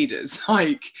global leaders,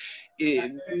 like,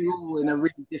 we're all in a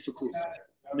really difficult space,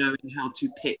 knowing how to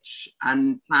pitch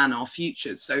and plan our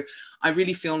futures. So I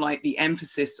really feel like the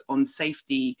emphasis on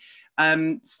safety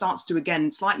starts to, again,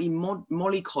 slightly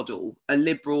mollycoddle a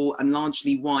liberal and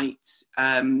largely white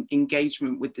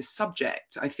engagement with this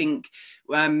subject. I think,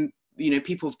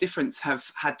 people of difference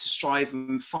have had to strive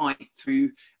and fight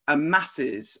through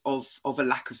masses of a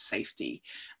lack of safety.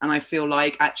 And I feel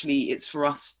like actually it's for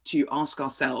us to ask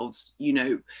ourselves,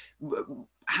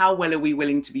 how well are we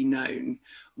willing to be known?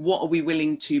 What are we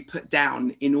willing to put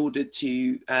down in order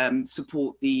to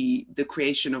support the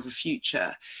creation of a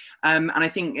future? And I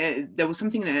think there was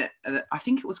something that I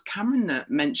think it was Cameron that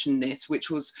mentioned this,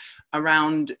 which was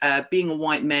around being a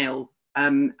white male,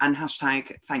 and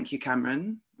hashtag thank you,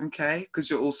 Cameron. Okay, because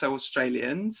you're also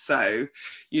Australian, so,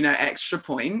 you know, extra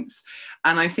points.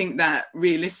 And I think that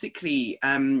realistically,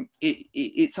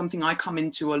 it's something I come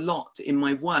into a lot in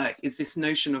my work, is this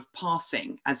notion of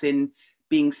passing, as in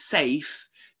being safe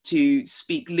to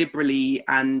speak liberally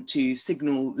and to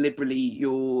signal liberally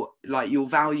your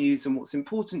values and what's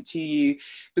important to you,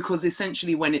 because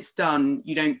essentially when it's done,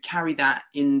 you don't carry that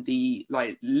in the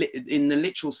in the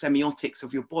literal semiotics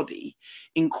of your body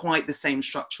in quite the same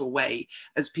structural way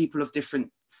as people of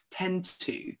different tend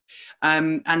to.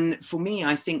 And for me,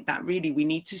 I think that really we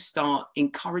need to start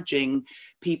encouraging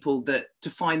people to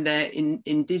find their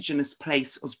indigenous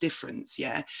place of difference.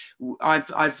 Yeah,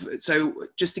 so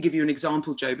just to give you an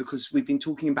example, Joe, because we've been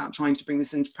talking about trying to bring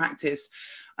this into practice.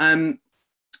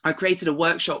 I created a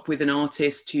workshop with an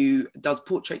artist who does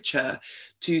portraiture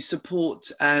to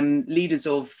support leaders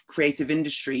of creative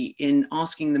industry in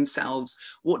asking themselves,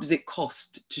 what does it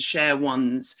cost to share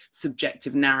one's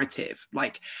subjective narrative?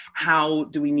 Like, how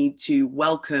do we need to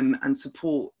welcome and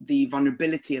support the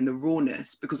vulnerability and the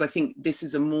rawness? Because I think this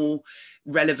is a more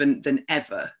relevant than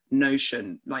ever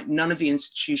notion. Like, none of the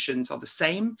institutions are the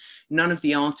same. None of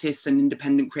the artists and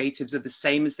independent creatives are the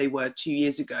same as they were 2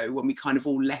 years ago when we kind of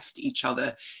all left each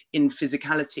other in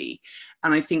physicality.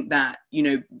 And I think that, you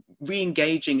know,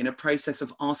 re-engaging in a process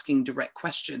of asking direct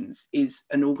questions is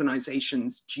an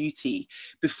organization's duty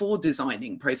before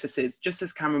designing processes. Just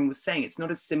as Cameron was saying, it's not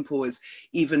as simple as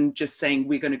even just saying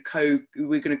we're going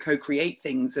to co-create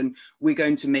things and we're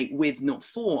going to make with, not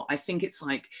for. I think it's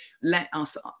like, let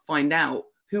us find out,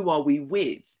 who are we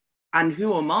with and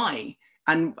who am I?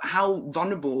 And how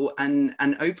vulnerable and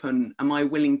open am I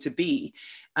willing to be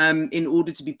in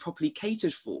order to be properly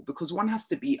catered for? Because one has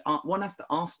to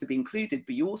ask to be included,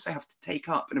 but you also have to take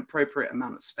up an appropriate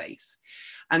amount of space.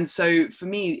 And so for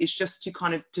me, it's just to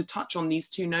kind of to touch on these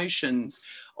two notions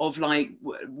of like,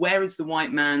 where is the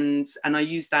white man's, and I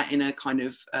use that in a kind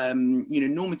of you know,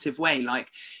 normative way, like,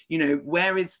 you know,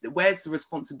 where's the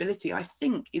responsibility? I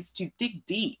think is to dig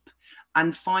deep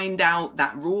and find out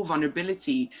that raw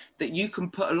vulnerability that you can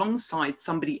put alongside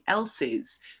somebody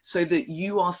else's, so that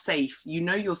you are safe. You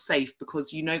know you're safe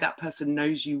because you know that person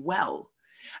knows you well.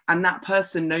 And that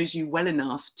person knows you well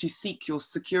enough to seek your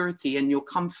security and your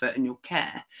comfort and your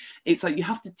care. It's like you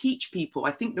have to teach people.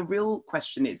 I think the real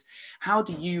question is, how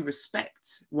do you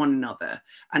respect one another?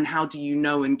 And how do you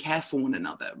know and care for one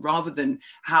another? Rather than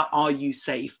how are you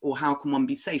safe or how can one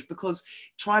be safe? Because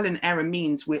trial and error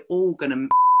means we're all going to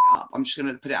up. I'm just going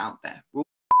to put it out there. We're all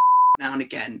now and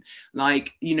again.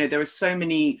 Like, you know, there are so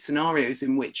many scenarios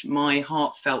in which my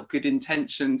heartfelt good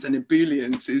intentions and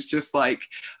ebullience is just like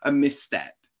a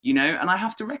misstep, you know, and I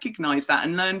have to recognize that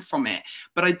and learn from it.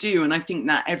 But I do, and I think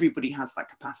that everybody has that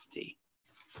capacity.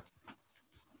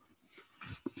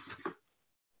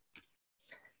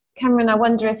 Cameron, I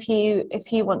wonder if you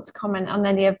want to comment on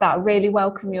any of that. I really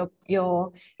welcome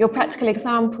your practical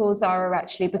examples, Zara,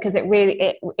 actually, because it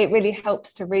really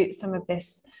helps to root some of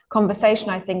this conversation,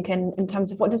 I think, in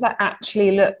terms of what does that actually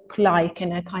look like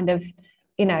in a kind of,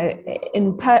 you know,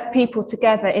 in people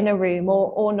together in a room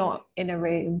or not in a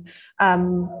room.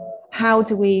 How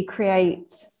do we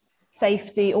create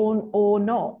safety or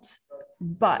not,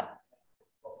 but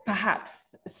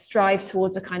perhaps strive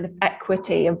towards a kind of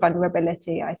equity of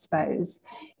vulnerability, I suppose,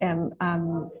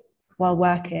 while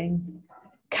working.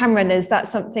 Cameron, is that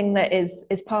something that is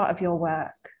part of your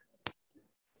work?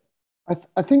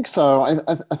 I think so.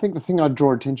 I think the thing I'd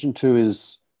draw attention to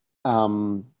is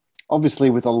obviously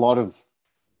with a lot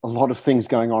of things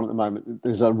going on at the moment,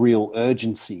 there's a real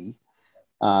urgency,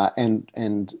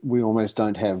 and we almost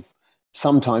don't have.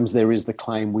 Sometimes there is the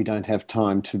claim we don't have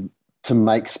time to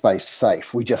make space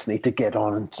safe. We just need to get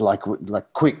on and like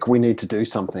quick, we need to do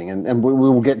something. And we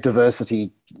will get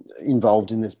diversity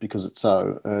involved in this because it's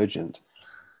so urgent.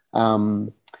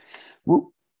 So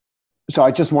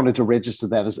I just wanted to register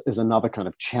that as another kind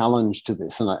of challenge to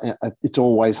this. And it's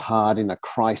always hard in a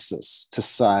crisis to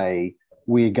say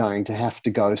we're going to have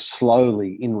to go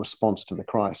slowly in response to the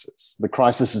crisis. The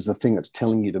crisis is the thing that's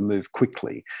telling you to move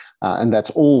quickly. And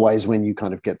that's always when you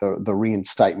kind of get the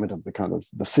reinstatement of the kind of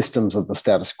the systems of the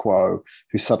status quo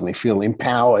who suddenly feel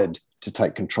empowered to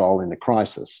take control in a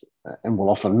crisis and will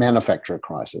often manufacture a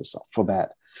crisis for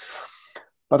that.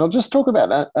 But I'll just talk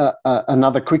about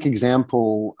another quick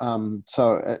example.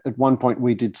 So at one point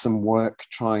we did some work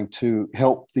trying to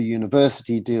help the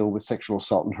university deal with sexual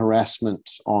assault and harassment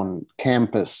on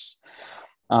campus.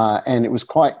 And it was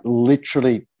quite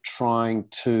literally trying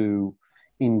to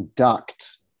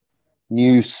induct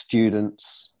new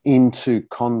students into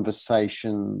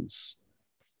conversations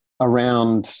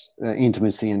around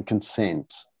intimacy and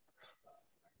consent.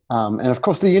 And of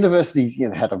course, the university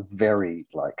had a very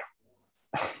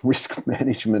risk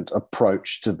management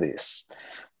approach to this,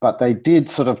 but they did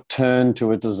sort of turn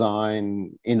to a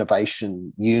design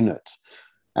innovation unit.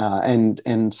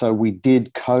 And so we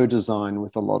did co-design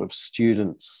with a lot of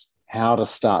students how to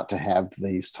start to have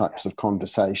these types of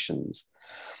conversations.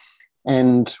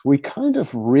 And we kind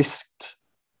of risked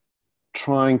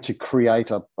trying to create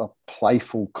a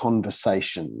playful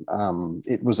conversation.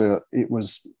 It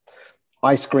was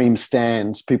ice cream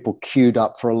stands, people queued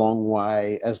up for a long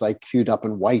way. As they queued up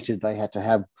and waited,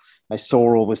 they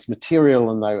saw all this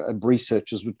material, and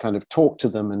researchers would kind of talk to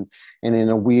them, and in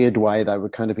a weird way, they were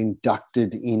kind of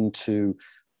inducted into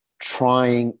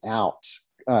trying out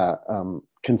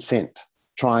consent,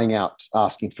 trying out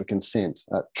asking for consent,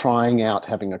 trying out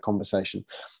having a conversation.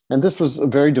 And this was a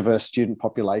very diverse student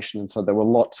population, and so there were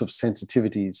lots of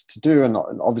sensitivities to do, and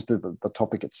obviously the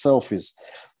topic itself is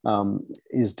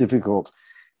difficult.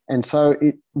 And so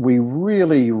we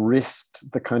really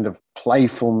risked the kind of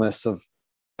playfulness of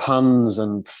puns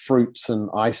and fruits and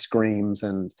ice creams,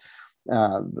 and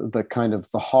the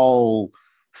whole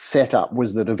setup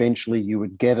was that eventually you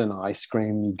would get an ice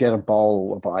cream, you'd get a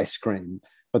bowl of ice cream,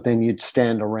 but then you'd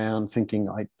stand around thinking,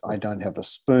 I don't have a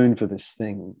spoon for this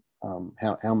thing.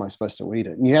 How am I supposed to eat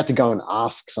it? And you had to go and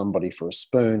ask somebody for a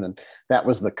spoon, and that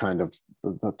was the kind of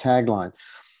the tagline.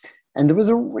 And there was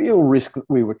a real risk that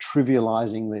we were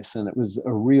trivializing this, and it was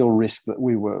a real risk that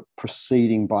we were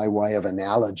proceeding by way of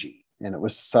analogy. And it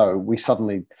was so we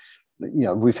suddenly,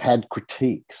 we've had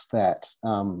critiques that,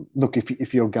 look,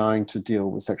 if you're going to deal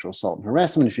with sexual assault and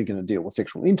harassment, if you're going to deal with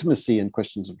sexual intimacy and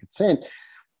questions of consent,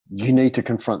 you need to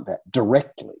confront that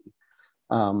directly.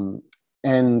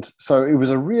 And so it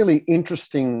was a really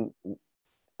interesting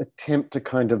attempt to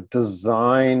kind of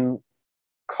design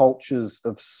cultures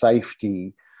of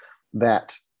safety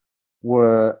that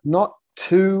were not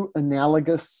too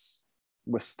analogous,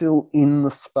 were still in the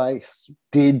space,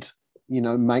 did,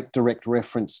 make direct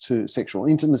reference to sexual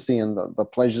intimacy and the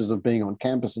pleasures of being on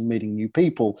campus and meeting new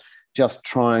people, just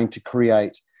trying to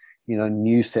create,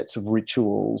 new sets of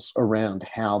rituals around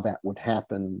how that would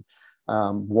happen,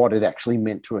 what it actually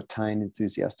meant to attain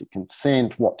enthusiastic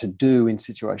consent, what to do in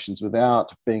situations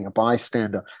without being a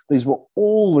bystander. These were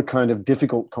all the kind of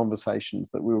difficult conversations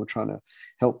that we were trying to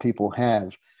help people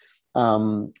have.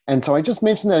 And so I just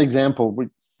mentioned that example.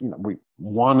 We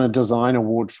won a design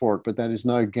award for it, but that is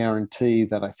no guarantee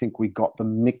that I think we got the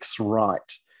mix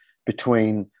right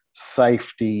between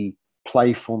safety,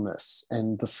 playfulness,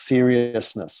 and the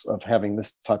seriousness of having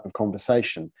this type of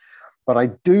conversation. But I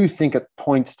do think it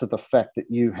points to the fact that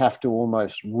you have to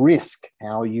almost risk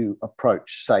how you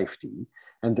approach safety,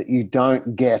 and that you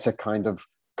don't get a kind of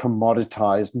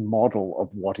commoditized model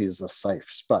of what is a safe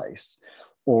space,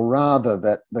 or rather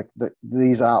that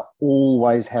these are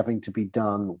always having to be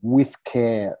done with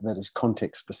care that is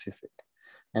context specific,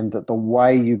 and that the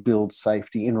way you build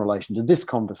safety in relation to this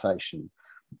conversation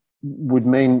would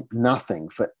mean nothing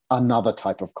for another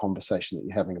type of conversation that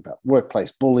you're having about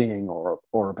workplace bullying or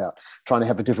about trying to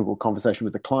have a difficult conversation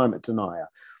with a climate denier.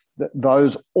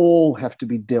 Those all have to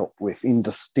be dealt with in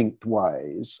distinct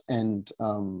ways. And,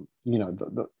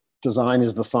 the design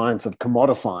is the science of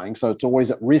commodifying. So it's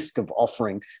always at risk of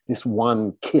offering this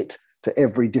one kit to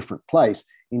every different place.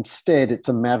 Instead, it's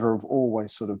a matter of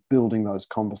always sort of building those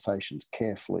conversations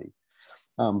carefully.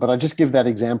 But I just give that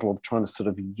example of trying to sort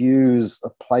of use a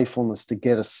playfulness to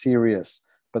get us serious,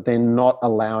 but then not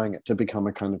allowing it to become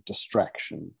a kind of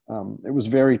distraction. It was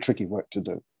very tricky work to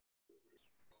do.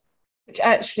 Which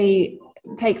actually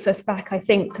takes us back, I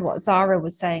think, to what Zara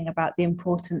was saying about the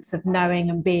importance of knowing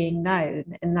and being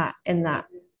known, in that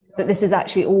this is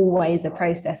actually always a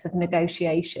process of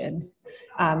negotiation,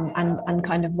 and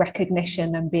kind of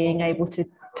recognition, and being able to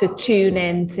tune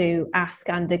in to ask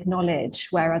and acknowledge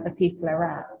where other people are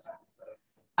at.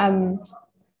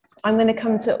 I'm going to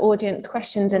come to audience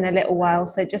questions in a little while,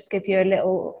 so just give you a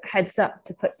little heads up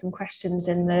to put some questions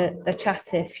in the chat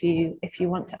if you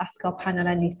want to ask our panel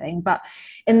anything. But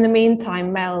in the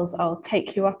meantime, Melz, I'll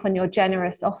take you up on your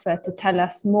generous offer to tell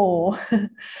us more.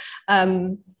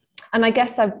 And I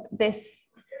guess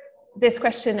this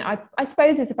question, I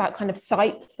suppose, is about kind of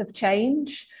sites of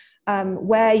change,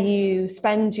 where you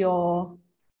spend your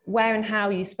where and how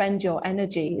you spend your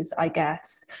energies, I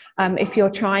guess, if you're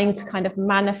trying to kind of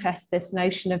manifest this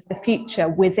notion of the future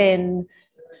within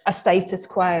a status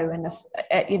quo and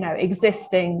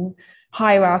existing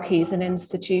hierarchies and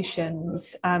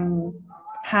institutions.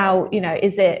 How,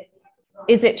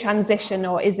 is it transition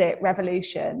or is it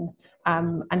revolution?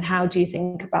 And how do you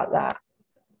think about that?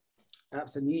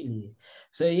 Absolutely.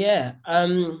 So yeah,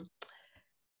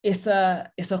 it's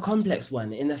a complex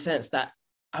one in the sense that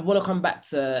I want to come back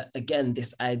to, again,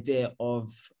 this idea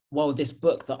of, well, this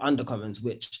book, The Undercommons,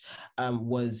 which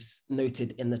was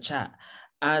noted in the chat.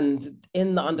 And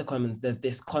in The Undercommons, there's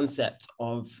this concept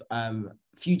of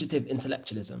fugitive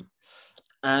intellectualism.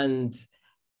 And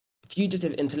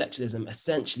fugitive intellectualism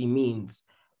essentially means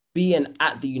being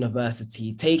at the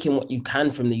university, taking what you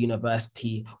can from the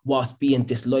university whilst being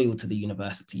disloyal to the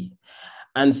university.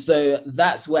 And so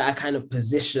that's where I kind of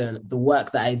position the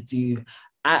work that I do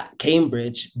at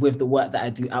Cambridge with the work that I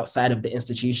do outside of the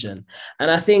institution. And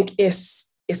I think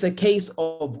it's a case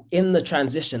of, in the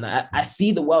transition, I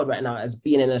see the world right now as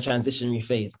being in a transitionary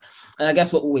phase. And I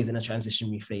guess we're always in a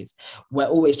transitionary phase. We're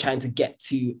always trying to get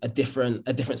to a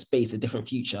different space, a different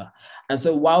future. And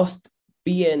so whilst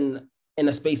being in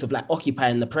a space of like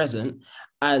occupying the present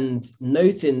and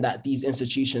noting that these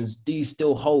institutions do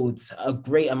still hold a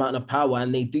great amount of power,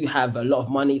 and they do have a lot of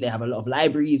money, they have a lot of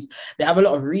libraries, they have a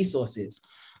lot of resources.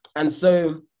 And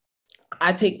so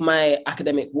I take my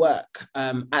academic work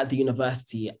at the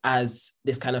university as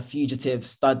this kind of fugitive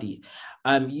study,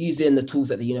 using the tools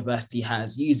that the university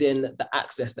has, using the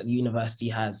access that the university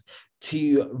has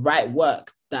to write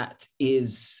work that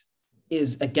is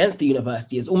against the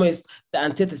university, is almost the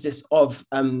antithesis of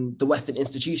the Western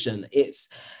institution. It's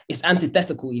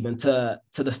antithetical even to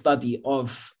the study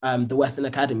of the Western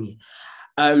academy.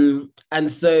 And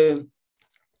so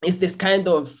it's this kind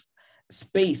of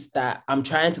space that I'm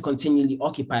trying to continually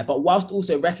occupy, but whilst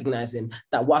also recognizing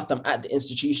that whilst I'm at the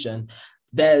institution,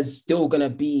 there's still going to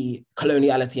be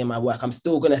coloniality in my work. I'm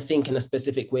still going to think in a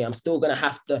specific way. I'm still going to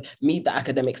have to meet the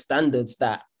academic standards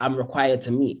that I'm required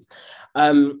to meet.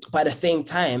 But at the same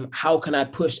time, how can I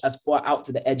push as far out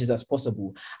to the edges as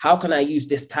possible? How can I use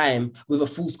this time with a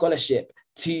full scholarship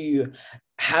to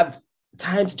have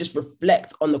time to just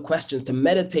reflect on the questions, to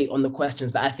meditate on the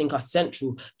questions that I think are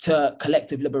central to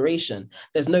collective liberation?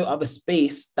 There's no other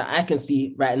space that I can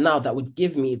see right now that would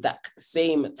give me that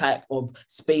same type of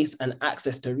space and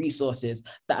access to resources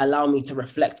that allow me to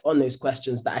reflect on those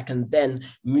questions that I can then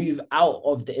move out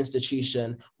of the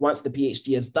institution once the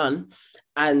PhD is done,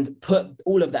 and put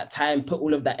all of that time, put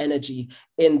all of that energy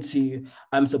into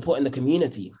supporting the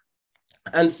community.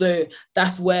 And so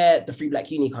that's where the Free Black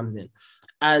Uni comes in,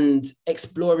 and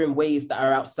exploring ways that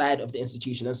are outside of the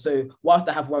institution. And so whilst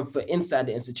I have one foot inside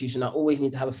the institution, I always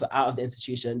need to have a foot out of the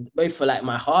institution, both for like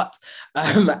my heart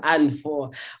and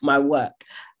for my work.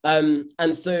 And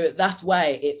so that's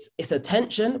why it's a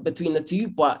tension between the two,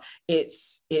 but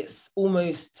it's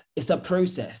a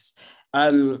process.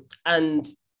 And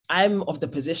I'm of the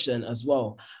position as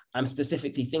well, I'm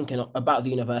specifically thinking about the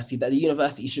university, that the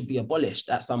university should be abolished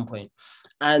at some point.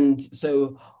 And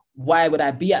so why would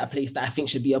I be at a place that I think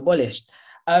should be abolished?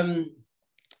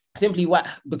 Simply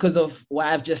because of what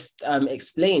I've just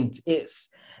explained.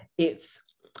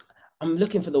 I'm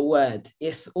looking for the word.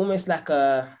 It's almost like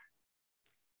the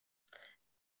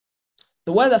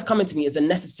word that's coming to me is a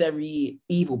necessary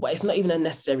evil, but it's not even a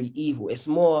necessary evil. It's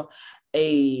more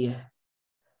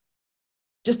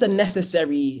just a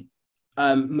necessary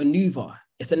maneuver.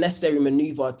 It's a necessary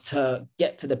maneuver to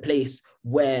get to the place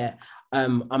where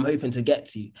I'm hoping to get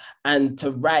to, and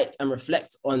to write and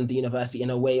reflect on the university in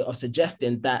a way of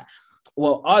suggesting that,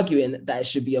 well, arguing that it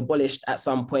should be abolished at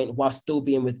some point while still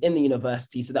being within the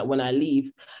university, so that when I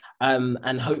leave,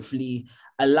 and hopefully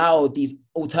allow these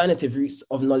alternative routes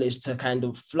of knowledge to kind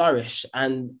of flourish,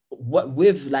 and what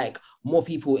with like more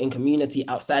people in community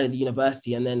outside of the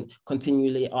university, and then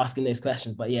continually asking those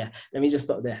questions. But yeah, let me just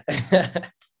stop there.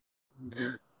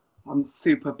 I'm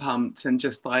super pumped and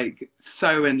just like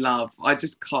so in love. I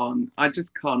just can't.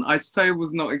 I so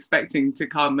was not expecting to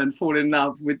come and fall in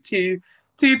love with two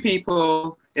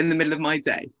people in the middle of my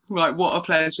day. Right, what a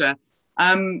pleasure.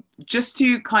 Just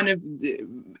to kind of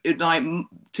like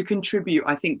to contribute,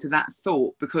 I think, to that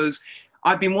thought, because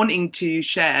I've been wanting to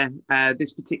share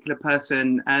this particular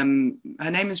person. Her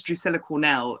name is Drusilla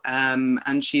Cornell,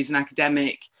 and she's an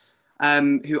academic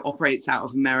who operates out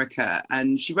of America.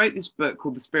 And she wrote this book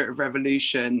called The Spirit of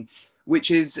Revolution, which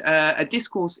is a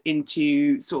discourse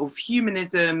into sort of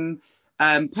humanism,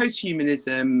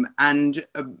 post-humanism, and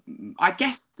I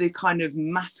guess the kind of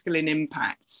masculine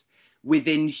impacts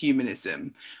within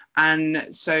humanism. And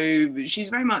so she's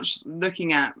very much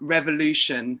looking at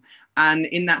revolution, and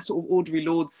in that sort of Audre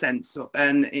Lorde sense,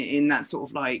 and in that sort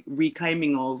of like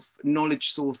reclaiming of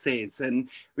knowledge sources and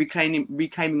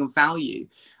reclaiming of value.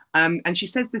 And she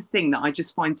says this thing that I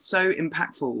just find so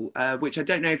impactful, which I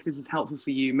don't know if this is helpful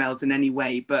for you, Melz, in any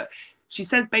way, but she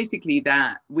says basically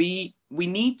that we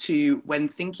need to, when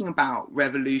thinking about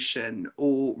revolution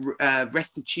or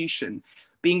restitution,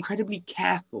 be incredibly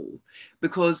careful,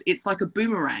 because it's like a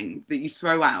boomerang that you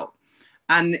throw out.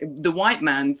 And the white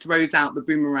man throws out the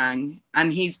boomerang,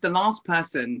 and he's the last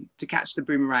person to catch the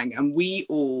boomerang. And we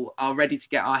all are ready to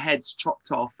get our heads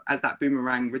chopped off as that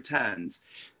boomerang returns.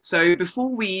 So before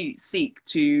we seek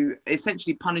to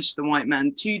essentially punish the white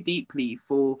man too deeply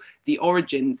for the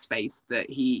origin space that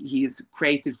he has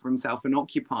created for himself and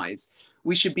occupies,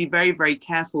 we should be very, very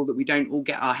careful that we don't all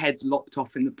get our heads lopped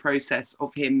off in the process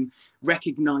of him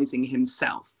recognizing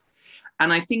himself.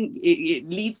 And I think it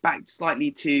leads back slightly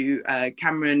to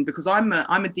Cameron, because I'm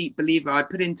a deep believer. I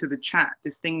put into the chat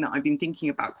this thing that I've been thinking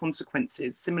about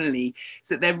consequences similarly, is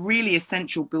that they're really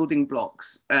essential building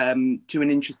blocks to an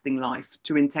interesting life,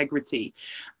 to integrity.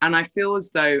 And I feel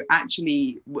as though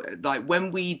actually, like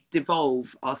when we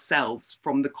devolve ourselves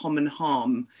from the common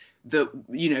harm that,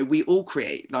 you know, we all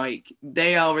create, like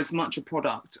they are as much a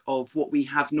product of what we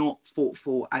have not fought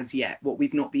for as yet, what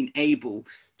we've not been able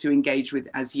to engage with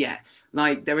as yet.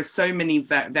 Like there are so many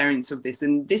variants of this,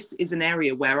 and this is an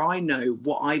area where I know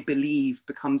what I believe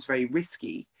becomes very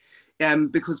risky,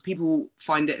 because people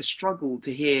find it a struggle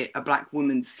to hear a Black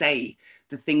woman say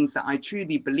the things that I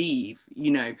truly believe.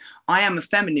 You know, I am a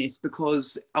feminist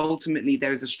because ultimately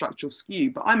there is a structural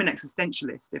skew, but I'm an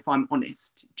existentialist, if I'm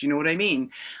honest. Do you know what I mean?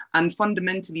 And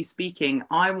fundamentally speaking,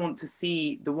 I want to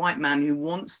see the white man who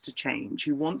wants to change,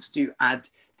 who wants to add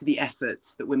to the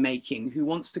efforts that we're making, who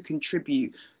wants to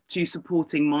contribute to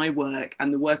supporting my work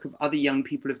and the work of other young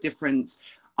people of difference.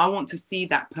 I want to see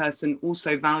that person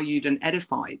also valued and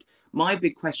edified. My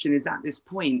big question is at this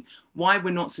point, why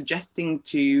we're not suggesting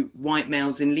to white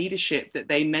males in leadership that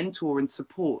they mentor and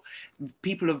support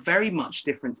people of very much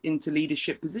difference into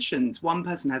leadership positions. One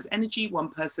person has energy, one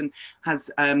person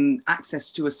has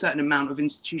access to a certain amount of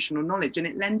institutional knowledge. And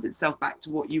it lends itself back to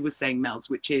what you were saying, Melz,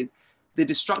 which is the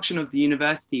destruction of the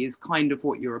university is kind of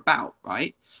what you're about,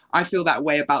 right? I feel that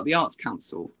way about the Arts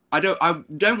Council. I don't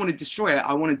want to destroy it,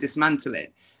 I want to dismantle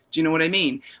it. Do you know what I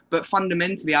mean? But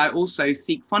fundamentally, I also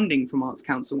seek funding from Arts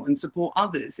Council and support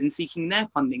others in seeking their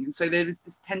funding. And so there is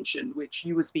this tension, which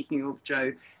you were speaking of,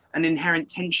 Joe, an inherent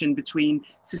tension between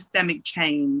systemic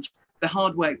change, the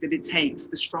hard work that it takes,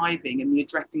 the striving and the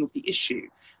addressing of the issue.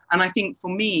 And I think for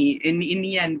me, in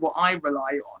the end, what I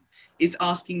rely on is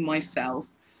asking myself,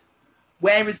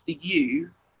 where is the you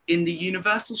in the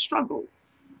universal struggle?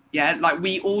 Yeah, like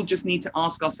we all just need to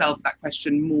ask ourselves that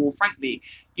question more frankly.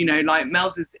 You know, like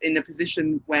Melz is in a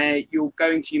position where you're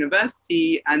going to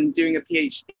university and doing a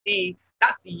PhD.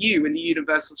 That's the you in the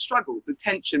universal struggle, the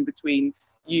tension between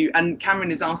you. And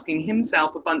Cameron is asking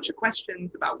himself a bunch of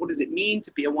questions about what does it mean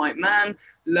to be a white man,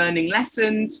 learning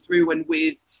lessons through and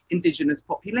with Indigenous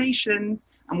populations,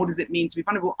 and what does it mean to be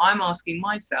vulnerable? I'm asking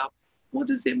myself, what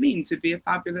does it mean to be a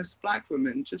fabulous Black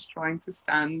woman just trying to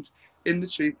stand in the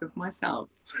truth of myself?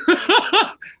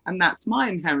 And that's my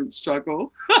inherent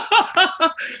struggle.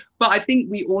 But I think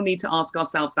we all need to ask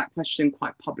ourselves that question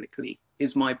quite publicly,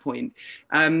 is my point.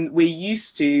 We're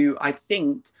used to, I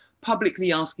think,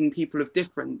 publicly asking people of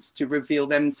difference to reveal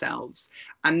themselves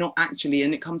and not actually,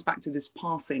 and it comes back to this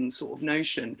passing sort of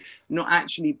notion, not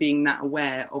actually being that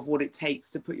aware of what it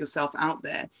takes to put yourself out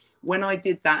there. When I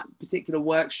did that particular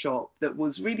workshop that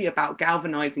was really about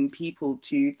galvanizing people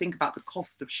to think about the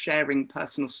cost of sharing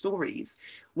personal stories,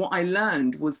 what I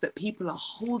learned was that people are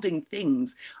holding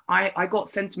things. I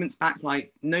got sentiments back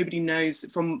like nobody knows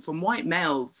from white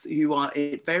males who are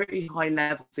at very high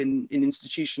levels in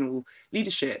institutional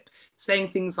leadership,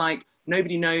 saying things like,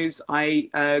 nobody knows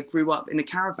I grew up in a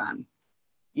caravan.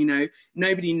 You know,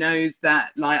 nobody knows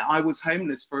that like I was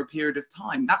homeless for a period of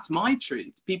time. That's my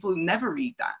truth. People never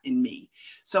read that in me.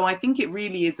 So I think it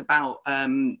really is about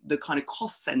the kind of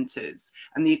cost centers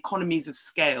and the economies of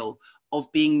scale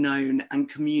of being known and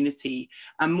community.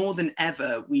 And more than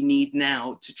ever, we need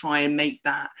now to try and make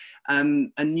that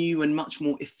a new and much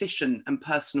more efficient and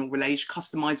personal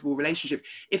customizable relationship.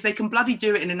 If they can bloody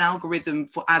do it in an algorithm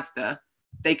for Asda,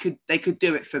 they could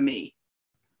do it for me.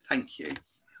 Thank you.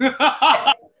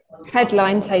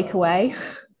 Headline takeaway.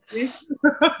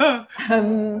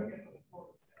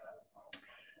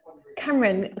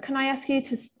 Cameron, can I ask you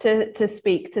to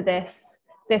speak to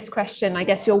this question? I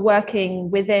guess you're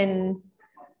working within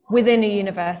a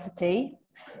university.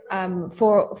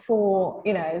 for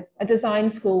a design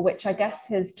school, which I guess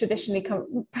has traditionally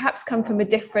perhaps come from a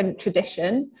different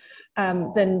tradition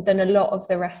than a lot of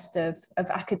the rest of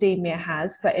academia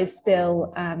has, but is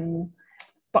still,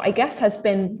 but I guess has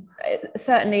been,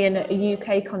 certainly in a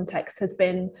UK context, has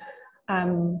been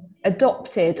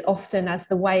adopted often as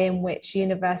the way in which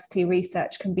university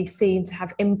research can be seen to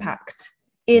have impact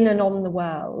in and on the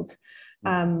world.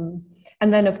 And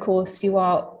then, of course, you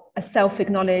are a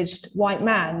self-acknowledged white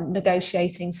man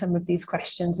negotiating some of these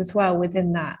questions as well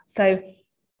within that. So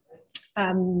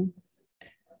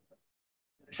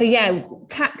yeah,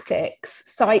 tactics,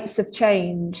 sites of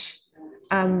change.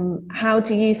 How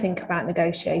do you think about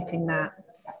negotiating that?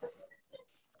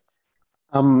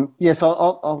 Yes,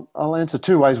 I'll answer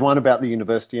two ways, one about the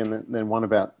university and then one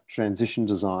about transition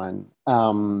design.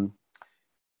 And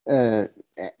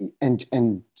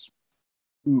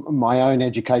my own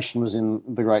education was in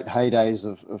the great heydays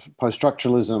of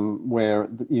post-structuralism, where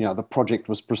the project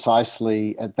was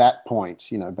precisely at that point,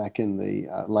 back in the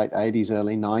late 80s,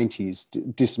 early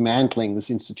 90s, dismantling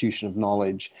this institution of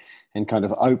knowledge and kind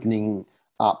of opening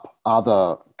up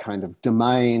other kind of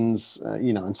domains,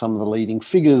 and some of the leading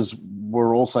figures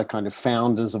were also kind of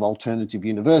founders of alternative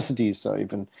universities. So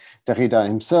even Derrida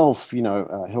himself,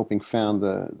 helping found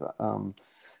the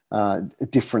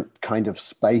different kind of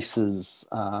spaces,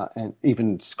 and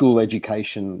even school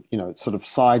education, sort of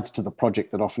sides to the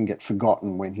project that often get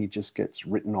forgotten when he just gets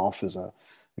written off as a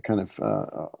kind of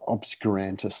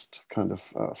obscurantist kind of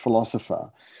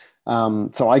philosopher.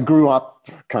 So I grew up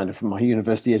kind of, my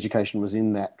university education was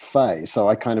in that phase. So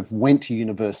I kind of went to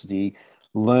university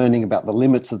learning about the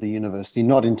limits of the university,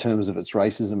 not in terms of its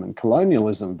racism and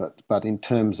colonialism, but in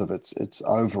terms of its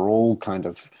overall kind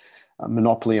of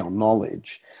monopoly on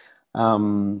knowledge.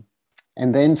 And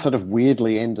then sort of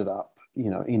weirdly ended up,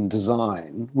 in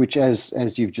design, which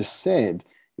as you've just said,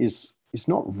 is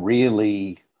not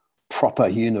really proper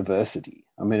university.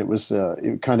 I mean,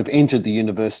 it kind of entered the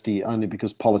university only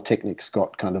because polytechnics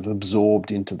got kind of absorbed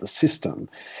into the system,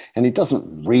 and it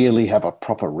doesn't really have a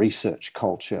proper research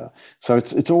culture. So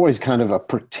it's always kind of a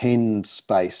pretend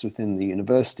space within the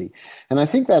university. And I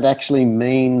think that actually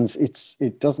means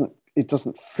it doesn't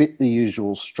fit the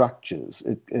usual structures.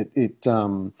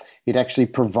 It actually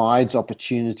provides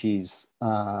opportunities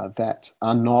that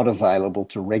are not available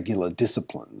to regular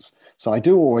disciplines. So I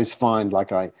do always find,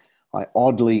 like, I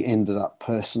oddly ended up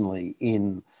personally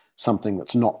in something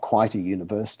that's not quite a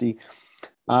university.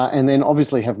 And then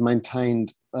obviously have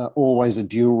maintained always a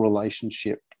dual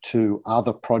relationship to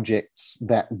other projects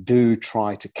that do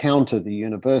try to counter the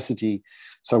university.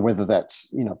 So whether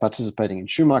that's, participating in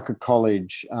Schumacher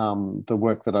College, the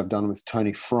work that I've done with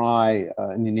Tony Fry,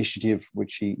 an initiative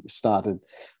which he started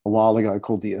a while ago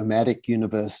called the Enacting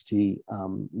University,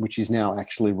 which is now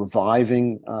actually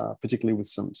reviving, particularly with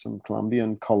some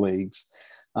Colombian colleagues.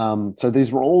 So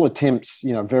these were all attempts,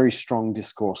 very strong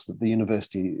discourse that the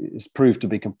university is proved to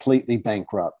be completely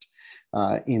bankrupt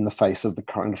in the face of the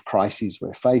kind of crises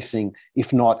we're facing,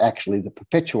 if not actually the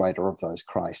perpetuator of those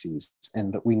crises,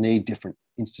 and that we need different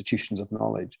institutions of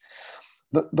knowledge.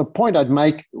 The point I'd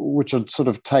make, which I'd sort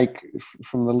of take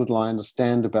from the little I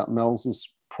understand about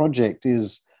Melz's project,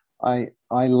 is I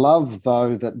love,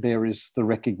 though, that there is the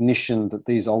recognition that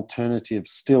these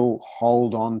alternatives still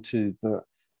hold on to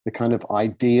the kind of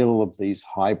ideal of these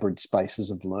hybrid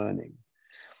spaces of learning.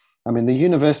 I mean, the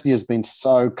university has been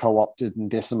so co-opted and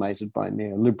decimated by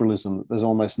neoliberalism that there's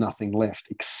almost nothing left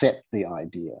except the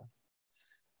idea.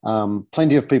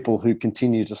 Plenty of people who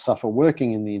continue to suffer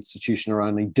working in the institution are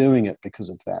only doing it because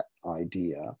of that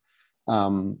idea.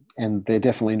 And they're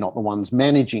definitely not the ones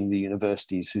managing the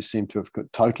universities who seem to have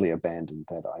totally abandoned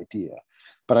that idea.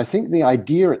 But I think the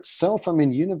idea itself, I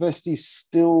mean, universities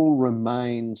still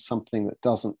remain something that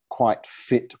doesn't quite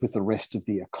fit with the rest of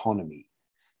the economy.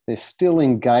 They're still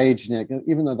engaged in it,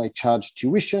 even though they charge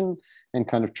tuition and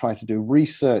kind of try to do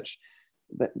research,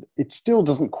 it still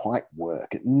doesn't quite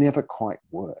work. It never quite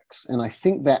works. And I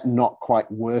think that not quite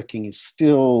working is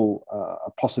still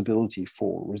a possibility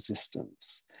for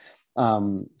resistance.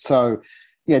 So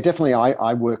yeah, definitely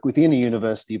I work within a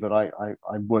university, but I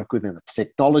work within a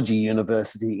technology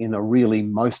university in a really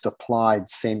most applied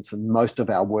sense. And most of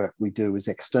our work we do is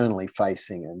externally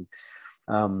facing.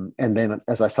 And then,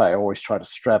 as I say, I always try to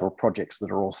straddle projects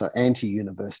that are also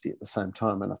anti-university at the same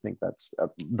time. And I think that's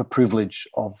the privilege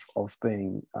of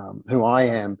being who I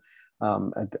am.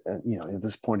 At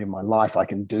this point in my life, I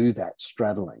can do that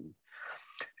straddling.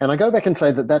 And I go back and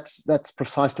say that that's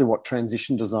precisely what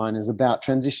transition design is about.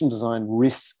 Transition design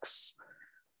risks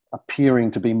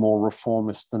appearing to be more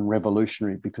reformist than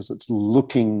revolutionary because it's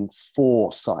looking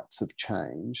for sites of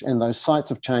change, and those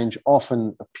sites of change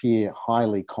often appear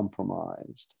highly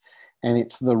compromised. And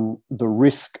it's the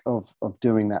risk of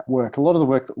doing that work. A lot of the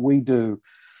work that we do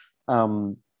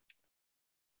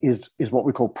is what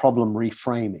we call problem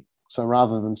reframing. So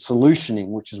rather than solutioning,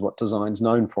 which is what design's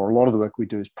known for, a lot of the work we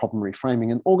do is problem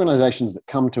reframing. And organizations that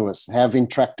come to us have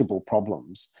intractable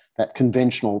problems that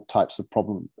conventional types of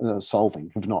problem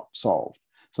solving have not solved.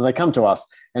 So they come to us,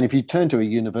 and if you turn to a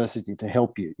university to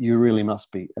help you, you really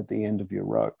must be at the end of your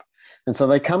rope. And so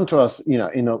they come to us,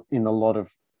 in a lot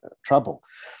of trouble.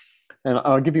 And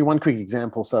I'll give you one quick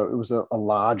example. So it was a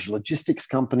large logistics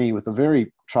company with a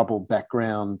very troubled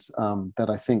background that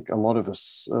I think a lot of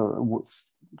us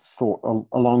thought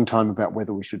a long time about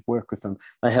whether we should work with them.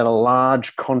 They had a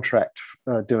large contract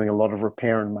doing a lot of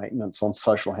repair and maintenance on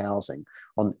social housing,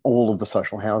 on all of the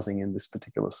social housing in this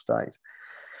particular state.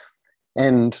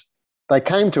 And they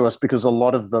came to us because a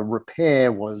lot of the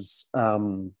repair was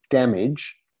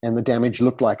damage, and the damage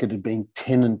looked like it had been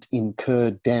tenant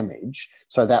incurred damage.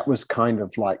 So that was kind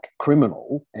of like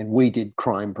criminal, and we did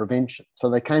crime prevention. So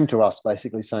they came to us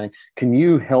basically saying, can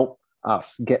you help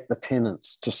us get the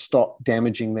tenants to stop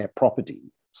damaging their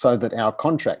property so that our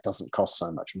contract doesn't cost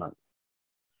so much money?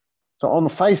 So on the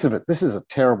face of it, this is a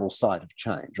terrible site of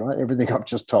change, right? Everything I've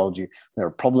just told you, they're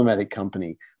a problematic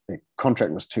company, their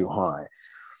contract was too high.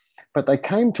 But they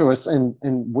came to us, and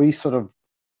we sort of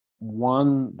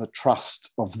won the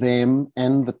trust of them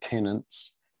and the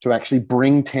tenants to actually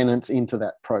bring tenants into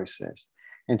that process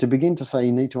and to begin to say,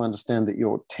 you need to understand that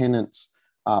your tenants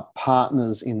are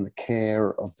partners in the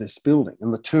care of this building,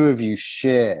 and the two of you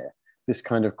share this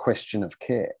kind of question of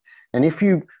care. And if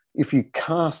you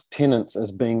cast tenants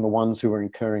as being the ones who are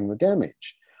incurring the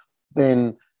damage,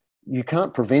 then you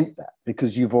can't prevent that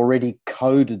because you've already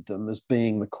coded them as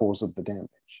being the cause of the damage.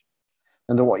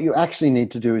 And then what you actually need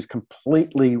to do is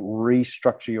completely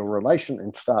restructure your relation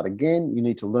and start again. You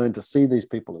need to learn to see these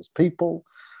people as people.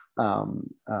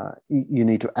 You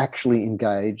need to actually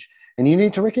engage, and you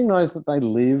need to recognize that they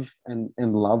live and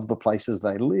love the places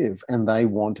they live, and they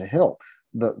want to help.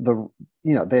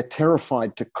 They're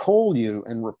terrified to call you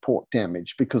and report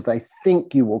damage because they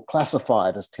think you will classify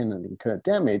it as tenant incurred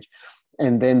damage,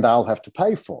 and then they'll have to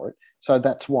pay for it. So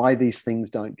that's why these things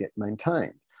don't get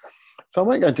maintained. So I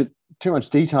won't go into too much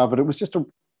detail, but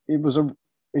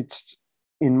it's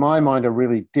in my mind a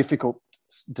really difficult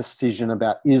decision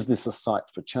about, is this a site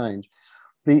for change?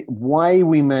 The way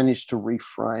we managed to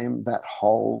reframe that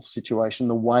whole situation,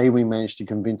 the way we managed to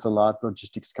convince a large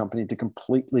logistics company to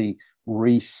completely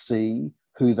re-see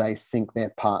who they think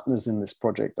their partners in this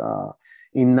project are,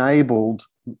 enabled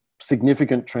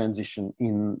significant transition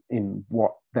in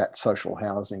what that social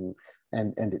housing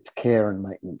and its care and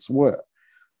maintenance were.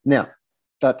 Now,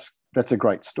 that's a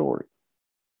great story.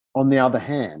 On the other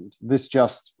hand, this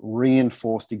just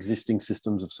reinforced existing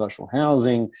systems of social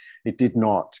housing. It did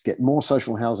not get more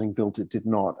social housing built. It did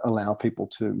not allow people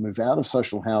to move out of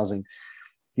social housing.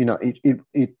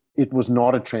 It was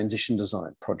not a transition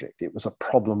design project. It was a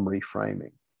problem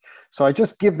reframing. So I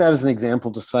just give that as an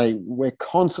example to say we're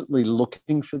constantly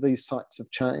looking for these sites of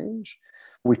change.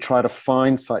 We try to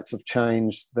find sites of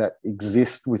change that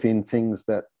exist within things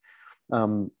that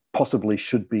possibly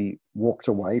should be walked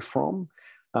away from.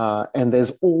 And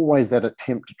there's always that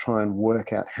attempt to try and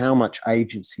work out how much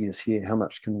agency is here, how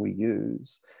much can we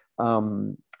use.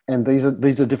 And these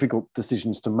are difficult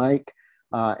decisions to make.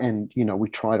 And we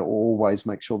try to always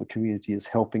make sure the community is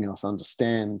helping us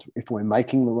understand if we're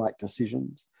making the right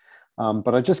decisions.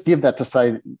 But I just give that to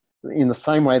say, in the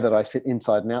same way that I sit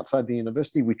inside and outside the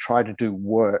university, we try to do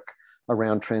work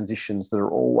around transitions that are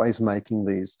always making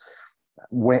these.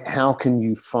 How can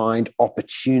you find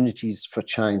opportunities for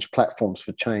change, platforms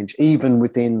for change, even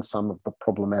within some of the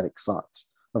problematic sites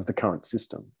of the current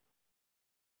system?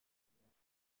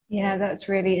 Yeah, that's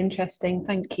really interesting.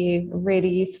 Thank you. A really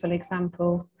useful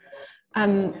example.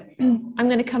 I'm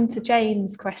going to come to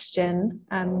Jane's question.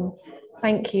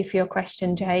 Thank you for your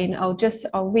question, Jane. I'll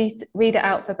read it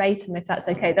out verbatim if that's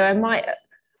okay, though I might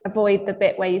avoid the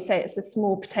bit where you say it's a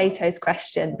small potatoes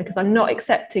question, because I'm not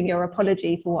accepting your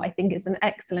apology for what I think is an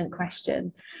excellent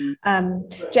question.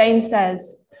 Jane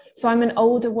says, so I'm an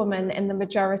older woman in the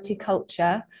majority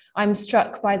culture. I'm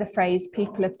struck by the phrase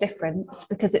people of difference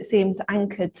because it seems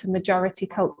anchored to majority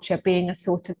culture being a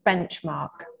sort of benchmark.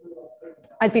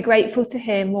 I'd be grateful to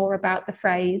hear more about the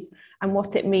phrase and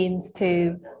what it means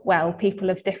to, well, people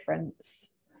of difference.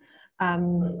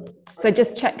 So I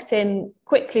just checked in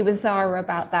quickly with Zara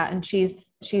about that, and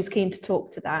she's keen to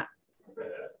talk to that.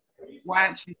 what I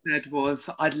actually said was,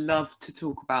 I'd love to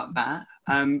talk about that,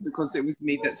 because it was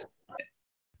me that said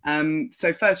it.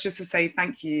 So first, just to say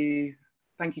thank you,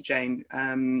 Jane,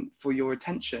 for your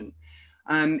attention.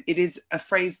 It is a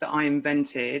phrase that I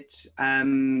invented.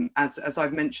 As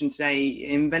I've mentioned today,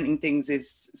 inventing things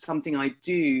is something I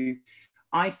do,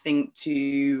 I think,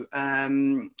 to,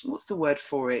 what's the word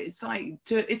for it? It's like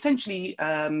to essentially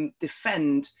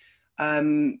defend,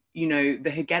 you know,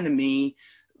 the hegemony,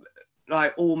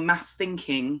 like, or mass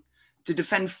thinking, to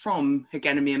defend from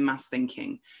hegemony and mass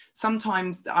thinking.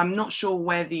 Sometimes I'm not sure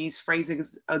where these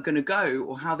phrases are going to go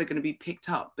or how they're going to be picked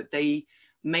up, but they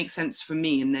make sense for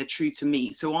me and they're true to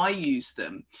me. So I use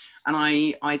them, and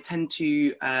I tend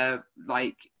to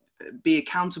like be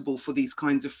accountable for these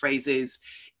kinds of phrases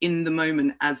in the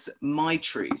moment as my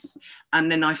truth.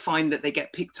 And then I find that they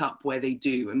get picked up where they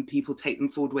do, and people take them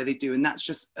forward where they do. And that's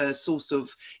just a source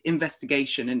of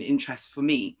investigation and interest for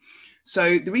me.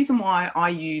 So the reason why I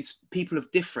use people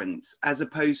of difference, as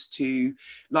opposed to,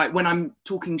 like, when I'm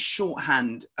talking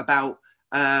shorthand about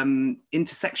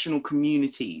intersectional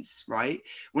communities, right?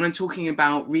 When I'm talking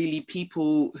about really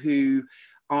people who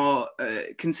are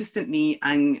consistently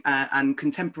and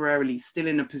contemporarily still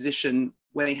in a position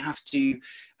where they have to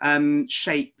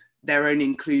shape their own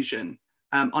inclusion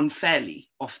unfairly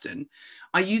often.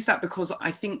 I use that because I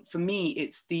think, for me,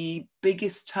 it's the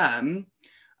biggest term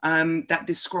that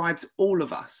describes all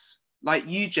of us. Like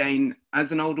you, Jane,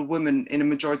 as an older woman in a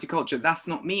majority culture, that's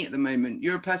not me at the moment.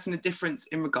 You're a person of difference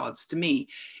in regards to me.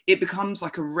 It becomes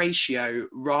like a ratio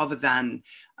rather than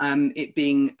it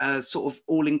being a sort of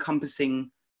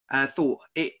all-encompassing thought.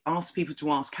 It asks people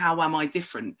to ask, how am I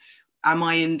different? Am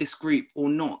I in this group or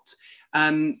not?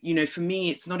 You know, for me,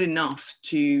 it's not enough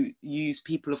to use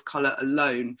people of colour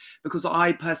alone, because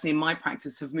I personally, in my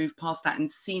practice, have moved past that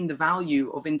and seen the value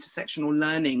of intersectional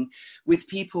learning with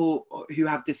people who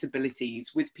have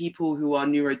disabilities, with people who are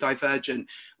neurodivergent,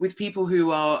 with people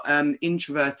who are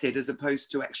introverted as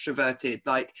opposed to extroverted.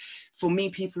 Like, for me,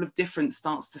 people of difference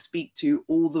starts to speak to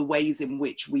all the ways in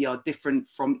which we are different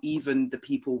from even the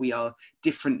people we are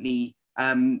differently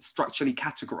structurally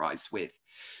categorized with.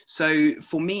 So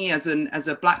for me, as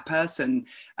a Black person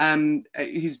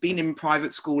who's been in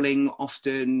private schooling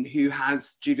often, who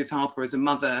has Judith Harper as a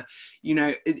mother, you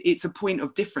know, it's a point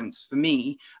of difference for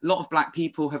me. A lot of Black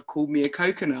people have called me a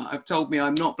coconut, have told me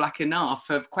I'm not Black enough,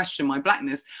 have questioned my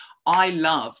Blackness. I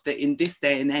love that in this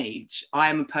day and age, I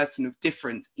am a person of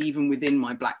difference, even within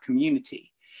my Black community.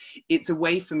 It's a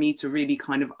way for me to really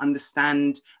kind of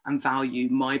understand and value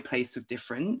my place of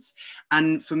difference.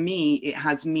 And for me, it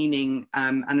has meaning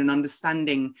and an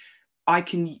understanding.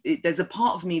 There's a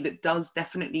part of me that does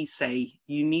definitely say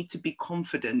you need to be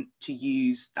confident to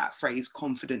use that phrase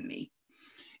confidently.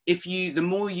 The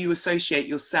more you associate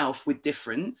yourself with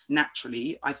difference,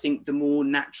 naturally, I think the more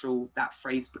natural that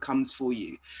phrase becomes for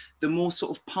you. The more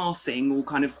sort of passing, or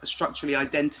kind of structurally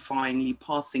identifyingly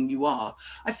passing you are,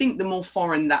 I think the more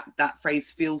foreign that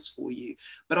phrase feels for you.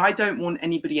 But I don't want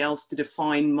anybody else to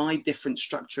define my difference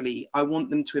structurally. I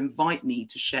want them to invite me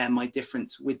to share my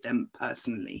difference with them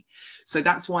personally. So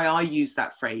that's why I use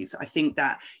that phrase. I think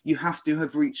that you have to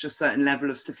have reached a certain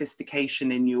level of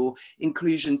sophistication in your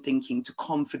inclusion thinking to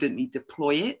confidently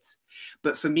deploy it.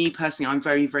 But for me personally, I'm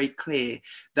very, very clear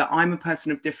that I'm a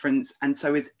person of difference, and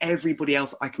so is everybody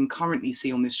else I can currently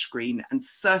see on this screen, and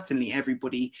certainly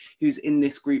everybody who's in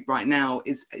this group right now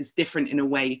is different in a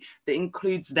way that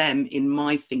includes them in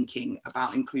my thinking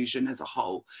about inclusion as a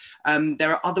whole.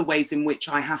 There are other ways in which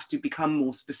I have to become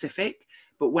more specific,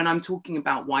 but when I'm talking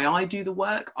about why I do the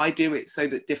work, I do it so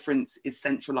that difference is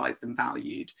centralized and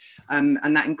valued,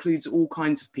 and that includes all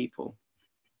kinds of people.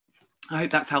 I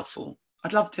hope that's helpful.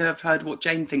 I'd love to have heard what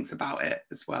Jane thinks about it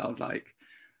as well. Like,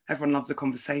 everyone loves a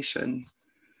conversation.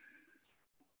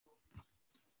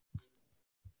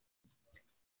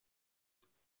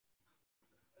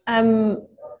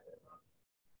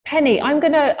 Penny, I'm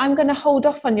gonna hold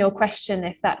off on your question,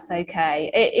 if that's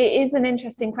okay. It is an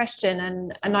interesting question,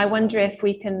 and I wonder if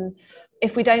we can,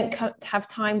 if we don't have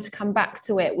time to come back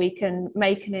to it, we can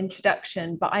make an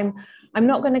introduction. But I'm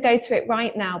not going to go to it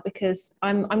right now, because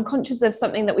I'm conscious of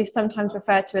something that we've sometimes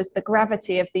referred to as the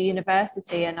gravity of the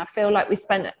university, and I feel like we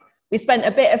spent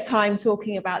a bit of time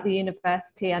talking about the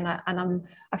university, and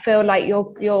I feel like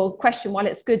your question, while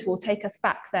it's good, will take us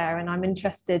back there, and I'm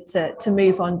interested to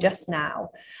move on just now.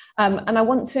 And I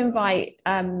want to invite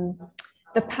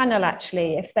the panel,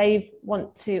 actually, if they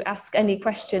want to ask any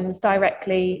questions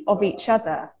directly of each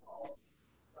other.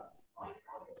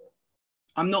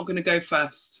 I'm not going to go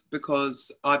first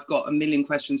because I've got a million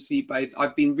questions for you both.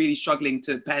 I've been really struggling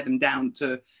to pare them down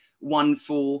to one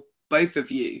for both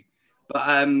of you.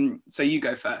 But so you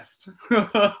go first.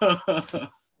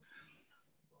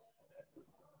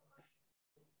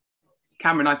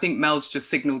 Cameron, I think Mel's just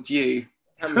signaled you.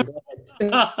 I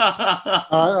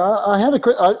had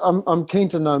I'm keen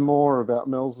to know more about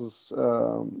Melz's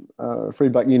Free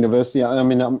Black University. I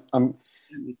mean,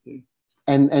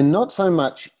 and not so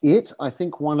much it. I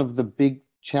think one of the big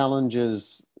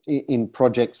challenges in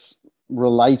projects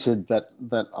related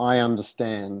that I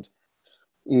understand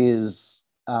is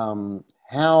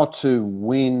how to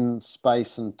win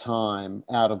space and time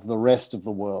out of the rest of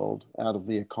the world, out of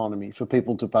the economy, for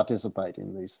people to participate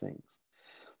in these things.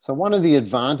 So one of the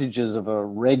advantages of a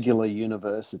regular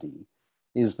university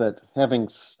is that having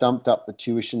stumped up the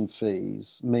tuition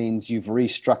fees means you've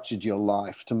restructured your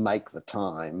life to make the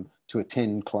time to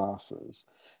attend classes.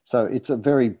 So it's a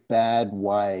very bad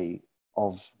way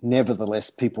of, nevertheless,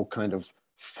 people kind of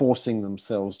forcing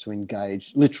themselves to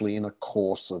engage literally in a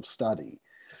course of study.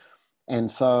 And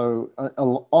so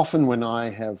often when I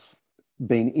have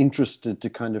been interested to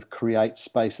kind of create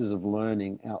spaces of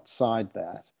learning outside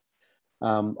that,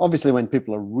 obviously when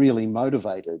people are really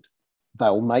motivated,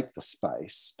 they'll make the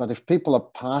space. But if people are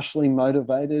partially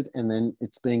motivated and then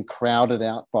it's being crowded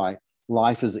out by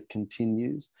life as it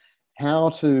continues, how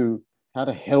to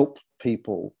help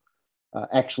people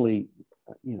actually,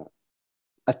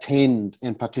 attend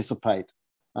and participate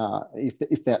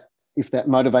if that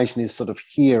motivation is sort of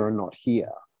here and not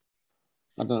here.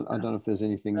 I don't know if there's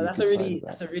anything. No, that's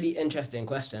a really interesting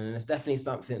question, and it's definitely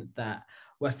something that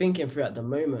we're thinking through at the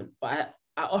moment. But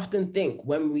I often think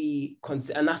when we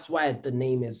consider, and that's why the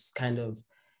name is kind of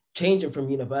changing from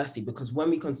university, because when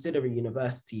we consider a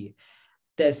university,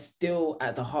 there's still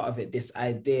at the heart of it this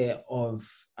idea of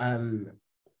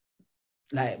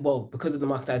because of the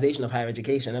marketization of higher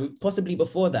education, and possibly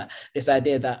before that, this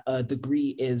idea that a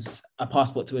degree is a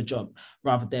passport to a job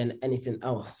rather than anything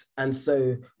else. And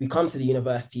so we come to the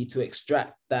university to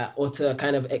extract that, or to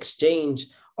kind of exchange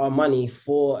our money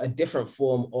for a different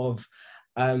form of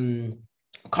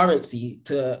currency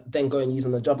to then go and use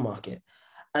on the job market.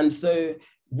 And so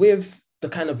with the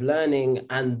kind of learning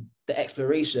and the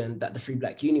exploration that the Free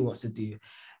Black Uni wants to do,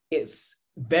 it's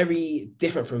very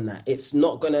different from that. It's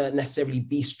not going to necessarily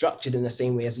be structured in the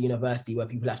same way as a university where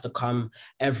people have to come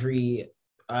every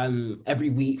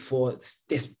week for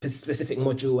this specific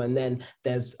module and then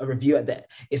there's a review at that.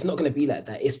 It's not going to be like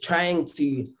that. It's trying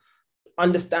to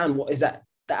understand what is at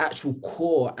the actual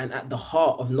core and at the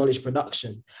heart of knowledge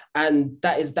production. And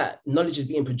that is that knowledge is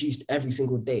being produced every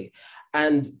single day.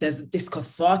 And there's this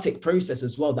cathartic process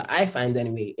as well that I find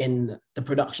anyway in the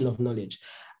production of knowledge.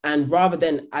 And rather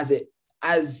than as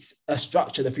a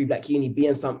structure, the Free Black Uni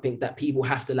being something that people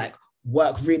have to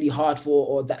work really hard for,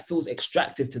 or that feels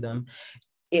extractive to them,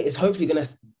 it is hopefully going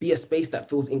to be a space that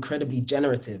feels incredibly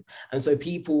generative. And so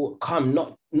people come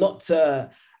not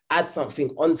to add something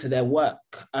onto their work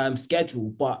schedule,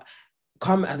 but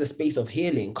come as a space of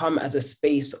healing, come as a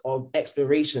space of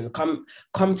exploration, come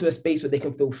to a space where they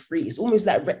can feel free. It's almost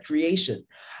like recreation,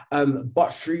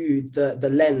 but through the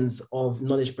lens of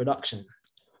knowledge production.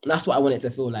 And that's what I want it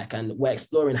to feel like. And we're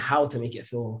exploring how to make it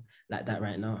feel like that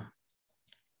right now.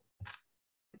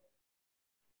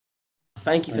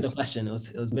 Thank you for the question. It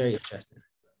was very interesting.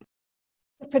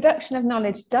 The production of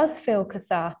knowledge does feel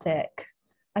cathartic.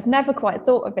 I've never quite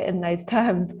thought of it in those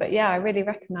terms, but yeah, I really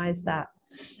recognize that.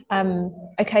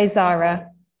 Okay, Zara.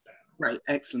 Right,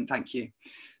 excellent, thank you.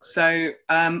 So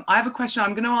I have a question.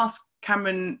 I'm going to ask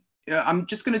Cameron. I'm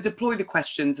just going to deploy the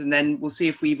questions and then we'll see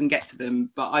if we even get to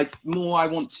them. But I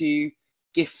want to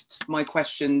gift my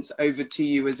questions over to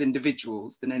you as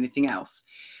individuals than anything else.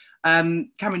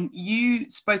 Cameron, you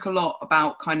spoke a lot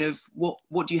about kind of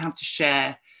what do you have to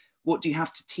share? What do you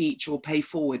have to teach or pay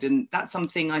forward? And that's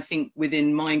something I think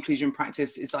within my inclusion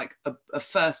practice is like a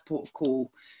first port of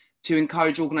call to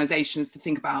encourage organizations to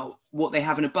think about what they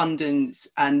have in abundance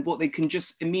and what they can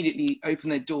just immediately open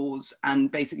their doors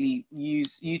and basically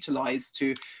utilize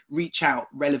to reach out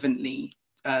relevantly,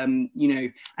 and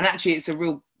actually it's a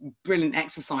real brilliant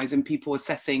exercise in people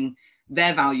assessing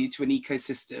their value to an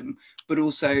ecosystem, but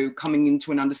also coming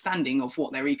into an understanding of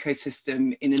what their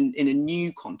ecosystem in a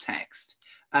new context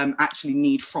actually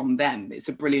need from them. It's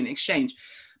a brilliant exchange.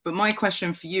 But my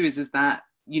question for you is that,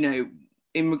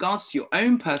 in regards to your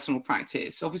own personal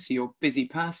practice, obviously you're a busy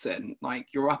person, like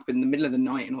you're up in the middle of the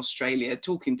night in Australia,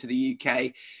 talking to the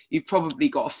UK, you've probably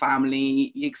got a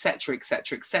family, et cetera, et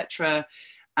cetera, et cetera.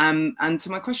 And so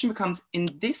my question becomes, in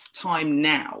this time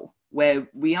now, where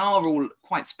we are all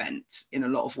quite spent in a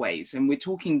lot of ways, and we're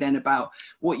talking then about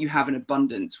what you have in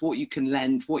abundance, what you can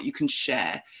lend, what you can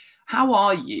share, how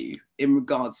are you in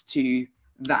regards to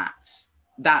that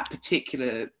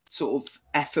particular sort of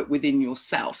effort within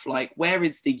yourself? Like, where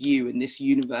is the you in this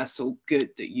universal good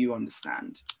that you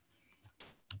understand?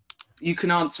 You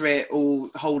can answer it or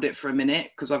hold it for a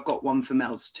minute, because I've got one for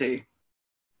Melz too.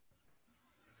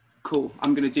 Cool.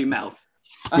 I'm going to do Melz.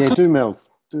 Yeah, do Melz.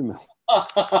 Do Melz.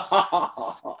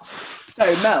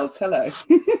 So Melz, hello.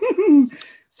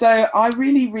 So I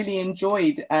really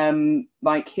enjoyed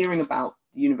like hearing about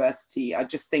the university. I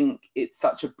just think it's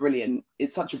such a brilliant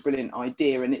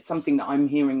idea, and it's something that I'm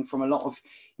hearing from a lot of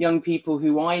young people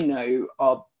who I know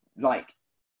are like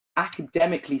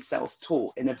academically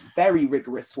self-taught in a very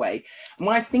rigorous way. And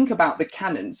when I think about the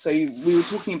canon, so we were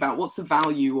talking about what's the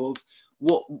value of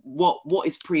what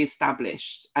is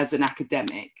pre-established as an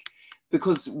academic,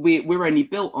 because we're only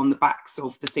built on the backs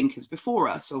of the thinkers before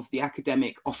us, of the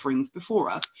academic offerings before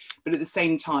us. But at the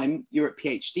same time, you're at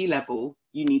PhD level,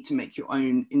 you need to make your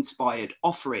own inspired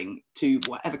offering to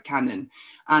whatever canon.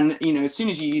 And, you know, as soon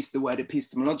as you used the word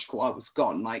epistemological, I was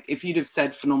gone. Like, if you'd have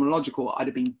said phenomenological, I'd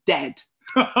have been dead.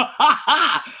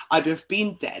 I'd have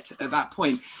been dead at that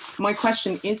point. My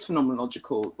question is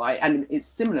phenomenological, like, and it's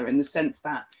similar in the sense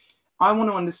that I want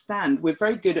to understand, we're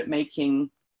very good at making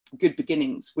good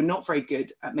beginnings. We're not very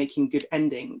good at making good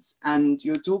endings. And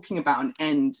you're talking about an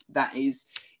end that is,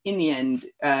 in the end,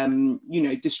 you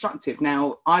know, destructive.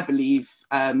 Now, I believe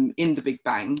in the Big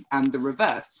Bang and the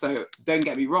reverse. So don't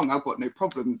get me wrong, I've got no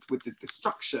problems with the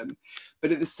destruction.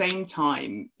 But at the same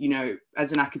time, you know,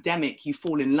 as an academic, you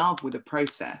fall in love with a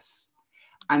process.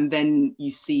 And then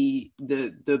you see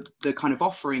the kind of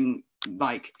offering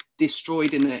like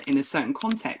destroyed in a certain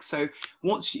context. So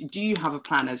do you have a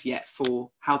plan as yet for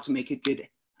how to make a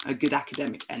good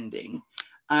academic ending?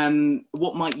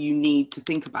 What might you need to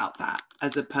think about that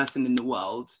as a person in the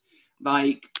world?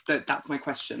 Like, that's my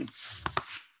question.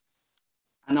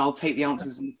 And I'll take the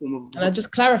answers in the form of... Can I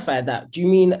just clarify that? Do you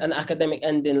mean an academic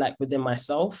ending like within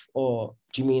myself, or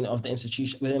do you mean of the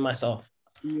institution within myself?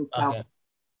 Okay.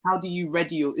 How do you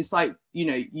ready your... It's like, you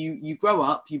know, you grow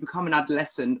up, you become an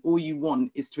adolescent, all you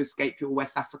want is to escape your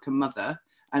West African mother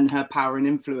and her power and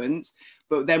influence.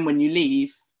 But then when you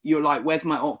leave, you're like, where's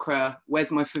my okra? Where's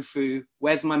my fufu?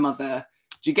 Where's my mother?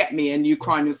 Do you get me? And you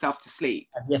crying yourself to sleep.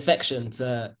 The affection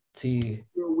to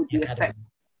with the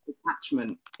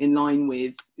attachment in line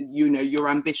with, you know, your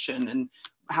ambition, and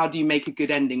how do you make a good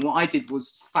ending? What I did was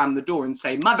slam the door and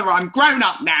say, Mother, I'm grown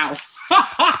up now.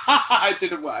 It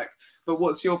didn't work. But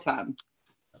what's your plan?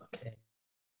 Okay.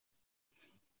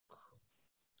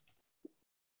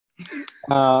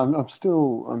 I'm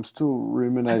still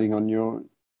ruminating on your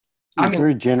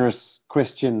very generous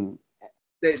question.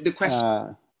 The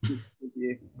question.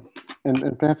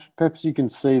 And perhaps you can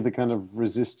see the kind of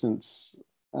resistance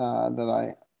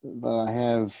that I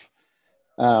have.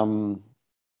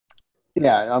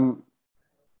 Yeah,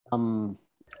 I'm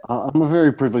a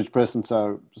very privileged person,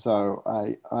 so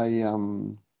I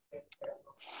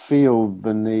feel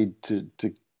the need to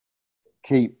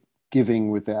keep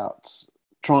giving without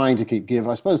trying to keep give.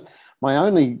 I suppose my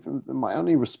only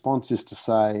response is to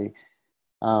say,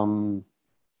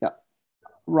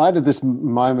 right at this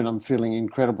moment, I'm feeling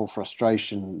incredible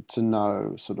frustration to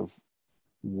know sort of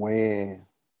where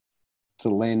to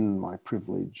lend my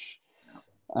privilege.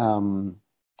 You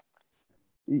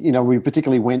know, we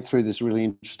particularly went through this really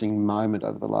interesting moment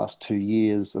over the last 2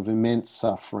 years of immense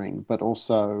suffering, but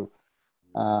also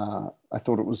I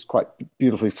thought it was quite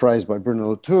beautifully phrased by Bruno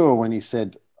Latour when he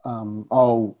said,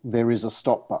 oh, there is a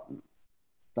stop button.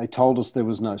 They told us there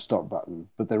was no stop button,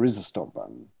 but there is a stop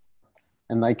button.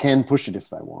 And they can push it if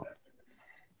they want.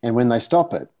 And when they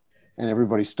stop it and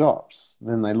everybody stops,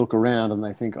 then they look around and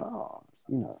they think, oh,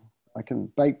 you know, I can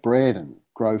bake bread and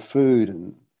grow food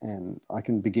and I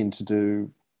can begin to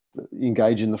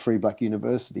engage in the Free Black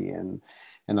University and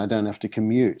I don't have to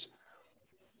commute.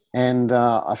 And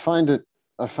I find it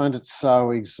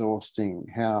so exhausting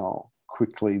how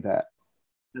quickly that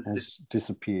has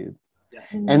disappeared. Yeah.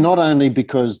 And not only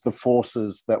because the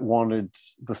forces that wanted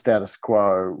the status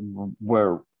quo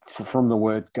were, from the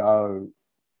word go,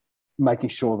 making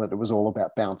sure that it was all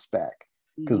about bounce back,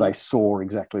 because they saw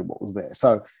exactly what was there.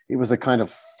 So it was a kind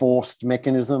of forced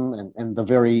mechanism, and the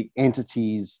very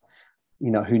entities,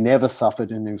 you know, who never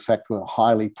suffered and in fact were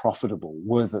highly profitable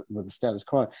were the status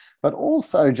quo. But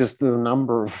also just the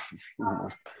number of, you know,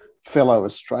 fellow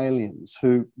Australians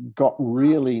who got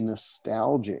really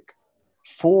nostalgic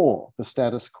for the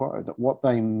status quo, that what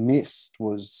they missed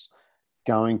was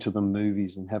going to the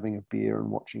movies and having a beer and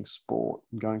watching sport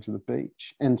and going to the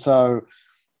beach. And so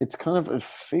it's kind of, it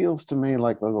feels to me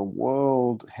like the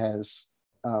world has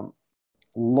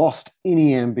lost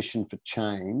any ambition for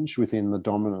change within the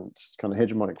dominant kind of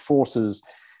hegemonic forces,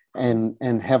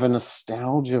 and have a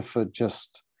nostalgia for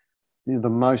just the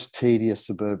most tedious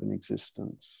suburban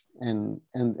existence. And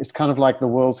it's kind of like the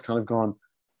world's kind of gone,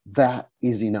 that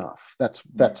is enough.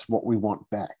 That's what we want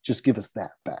back. Just give us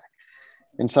that back.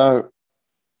 And so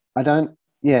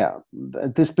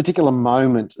this particular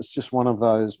moment is just one of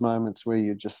those moments where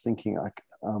you're just thinking like,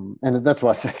 and that's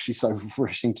why it's actually so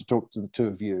refreshing to talk to the two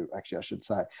of you, actually, I should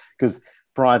say, because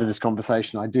prior to this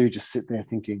conversation, I do just sit there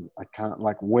thinking, I can't,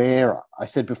 like, where, I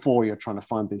said before, you're trying to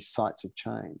find these sites of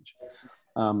change.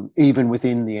 Even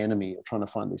within the enemy, you're trying to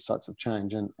find these sites of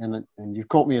change. And you've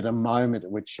caught me at a moment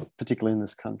at which, particularly in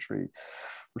this country,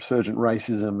 resurgent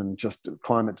racism and just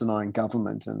climate denying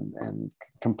government and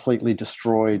completely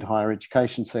destroyed higher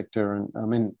education sector.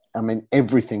 And I mean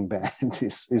everything bad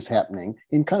is happening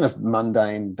in kind of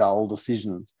mundane, dull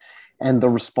decisions. And the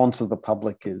response of the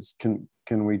public is, can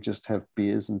we just have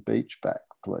beers and beach back,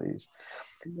 please?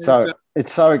 So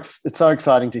it's so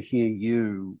exciting to hear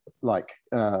you, like,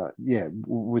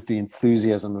 with the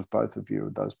enthusiasm of both of you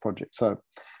of those projects. So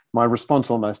my response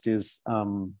almost is,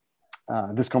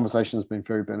 this conversation has been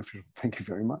very beneficial. Thank you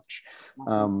very much.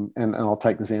 And I'll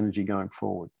take this energy going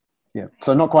forward. Yeah.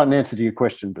 So not quite an answer to your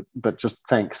question, but just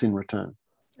thanks in return.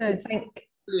 No,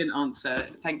 brilliant answer.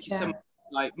 Thank you so much.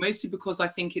 Like, mostly because I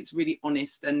think it's really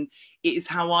honest, and it is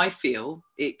how I feel.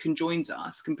 It conjoins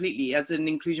us completely. As an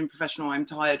inclusion professional, I'm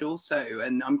tired also,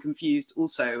 and I'm confused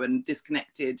also, and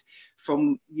disconnected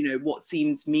from, what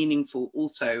seems meaningful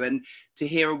also. And to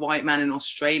hear a white man in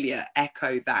Australia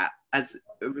echo that as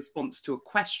a response to a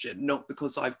question, not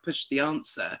because I've pushed the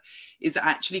answer, is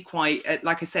actually quite,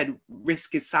 like I said,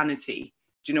 risk is sanity.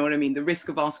 Do you know what I mean? The risk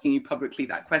of asking you publicly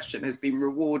that question has been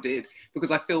rewarded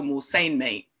because I feel more sane,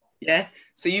 mate. Yeah,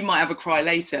 so you might have a cry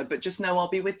later, but just know I'll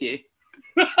be with you.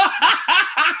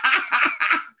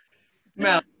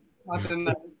 Mel, I don't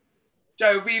know.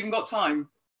 Joe, have we even got time?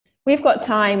 We've got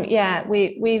time. Yeah,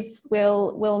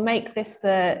 we'll make this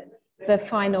the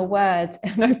final word.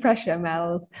 No pressure,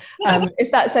 Melz,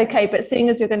 if that's okay. But seeing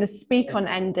as we're going to speak on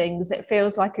endings, it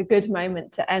feels like a good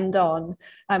moment to end on.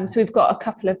 So we've got a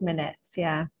couple of minutes.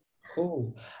 Yeah.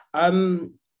 Cool.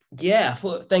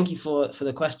 Thank you for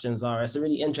the question, Zara. It's a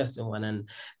really interesting one, and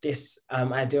this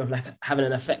idea of like having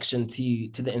an affection to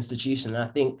the institution. And I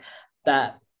think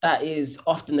that is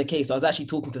often the case. I was actually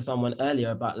talking to someone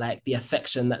earlier about like the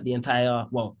affection that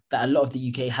that a lot of the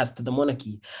UK has to the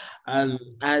monarchy,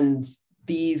 and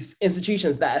these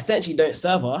institutions that essentially don't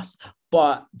serve us,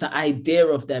 but the idea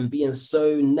of them being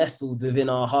so nestled within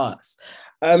our hearts.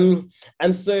 And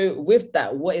so with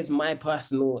that, what is my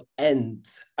personal end?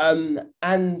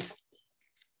 And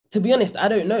to be honest, I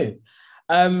don't know.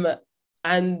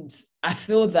 And I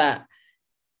feel that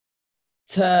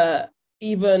to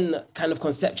even kind of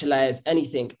conceptualize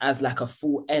anything as like a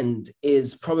full end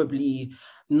is probably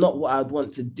not what I'd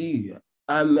want to do.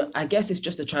 I guess it's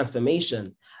just a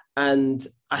transformation. And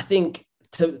I think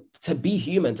to be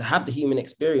human, to have the human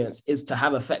experience, is to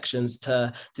have affections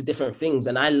to different things.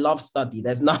 And I love study.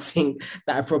 There's nothing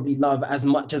that I probably love as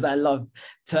much as I love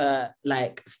to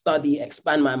like study,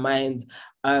 expand my mind,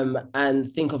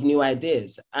 and think of new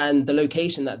ideas. And the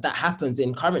location that happens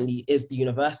in currently is the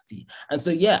university. And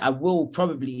so, I will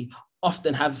probably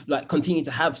often continue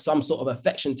to have some sort of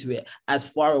affection to it, as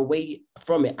far away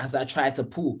from it as I try to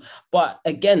pull. But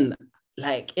again,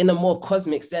 like in a more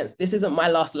cosmic sense, this isn't my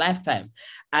last lifetime.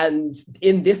 And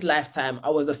in this lifetime, I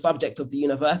was a subject of the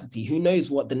university. Who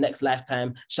knows what the next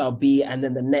lifetime shall be, and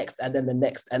then the next, and then the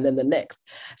next, and then the next.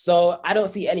 So I don't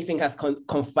see anything as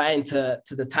confined to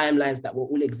the timelines that we're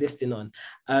all existing on.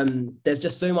 There's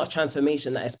just so much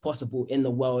transformation that is possible in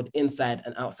the world, inside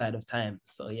and outside of time.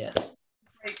 So yeah.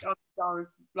 Break up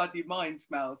Zara's bloody mind,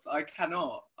 Melz. I can't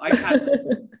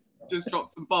just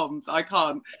drop some bombs. I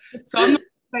can't. So I'm not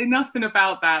say nothing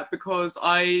about that, because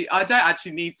I don't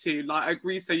actually need to. Like, I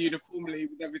agree so uniformly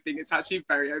with everything. It's actually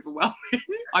very overwhelming.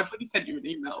 I've already sent you an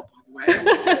email, by the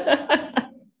way.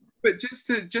 But just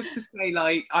to say,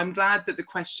 like, I'm glad that the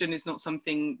question is not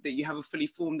something that you have a fully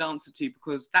formed answer to,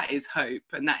 because that is hope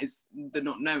and that is the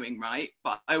not knowing, right?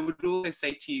 But I would also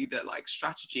say to you that, like,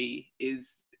 strategy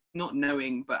is not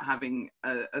knowing, but having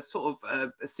a sort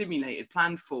of a simulated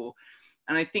plan for.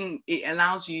 And I think it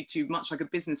allows you to, much like a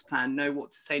business plan, know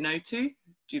what to say no to. Do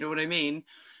you know what I mean?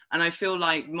 And I feel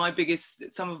like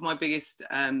some of my biggest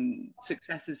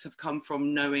successes have come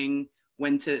from knowing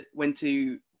when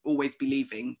to always be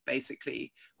leaving,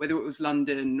 basically, whether it was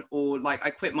London or, like, I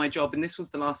quit my job. And this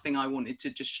was the last thing I wanted to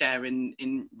just share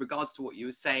in regards to what you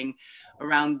were saying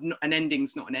around an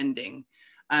ending's not an ending.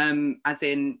 As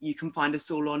in, you can find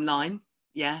us all online.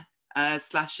 Yeah.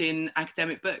 / in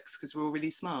academic books, because we're all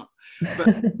really smart.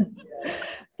 But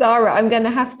Zara, I'm going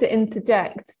to have to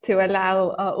interject to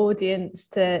allow our audience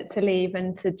to leave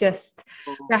and to just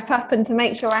wrap up, and to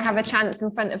make sure I have a chance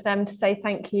in front of them to say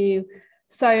thank you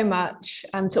so much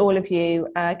to all of you.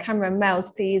 Cameron,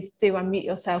 Melz, please do unmute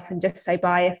yourself and just say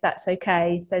bye if that's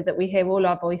okay, so that we hear all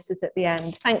our voices at the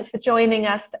end. Thanks for joining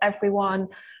us, everyone.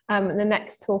 The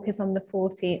next talk is on the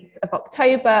 14th of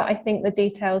October. I think the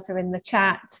details are in the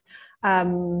chat. I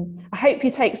hope you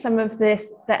take some of the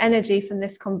energy from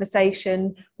this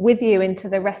conversation with you into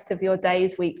the rest of your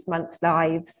days, weeks, months,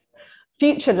 lives,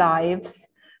 future lives.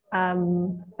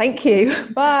 Thank you.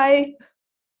 Bye.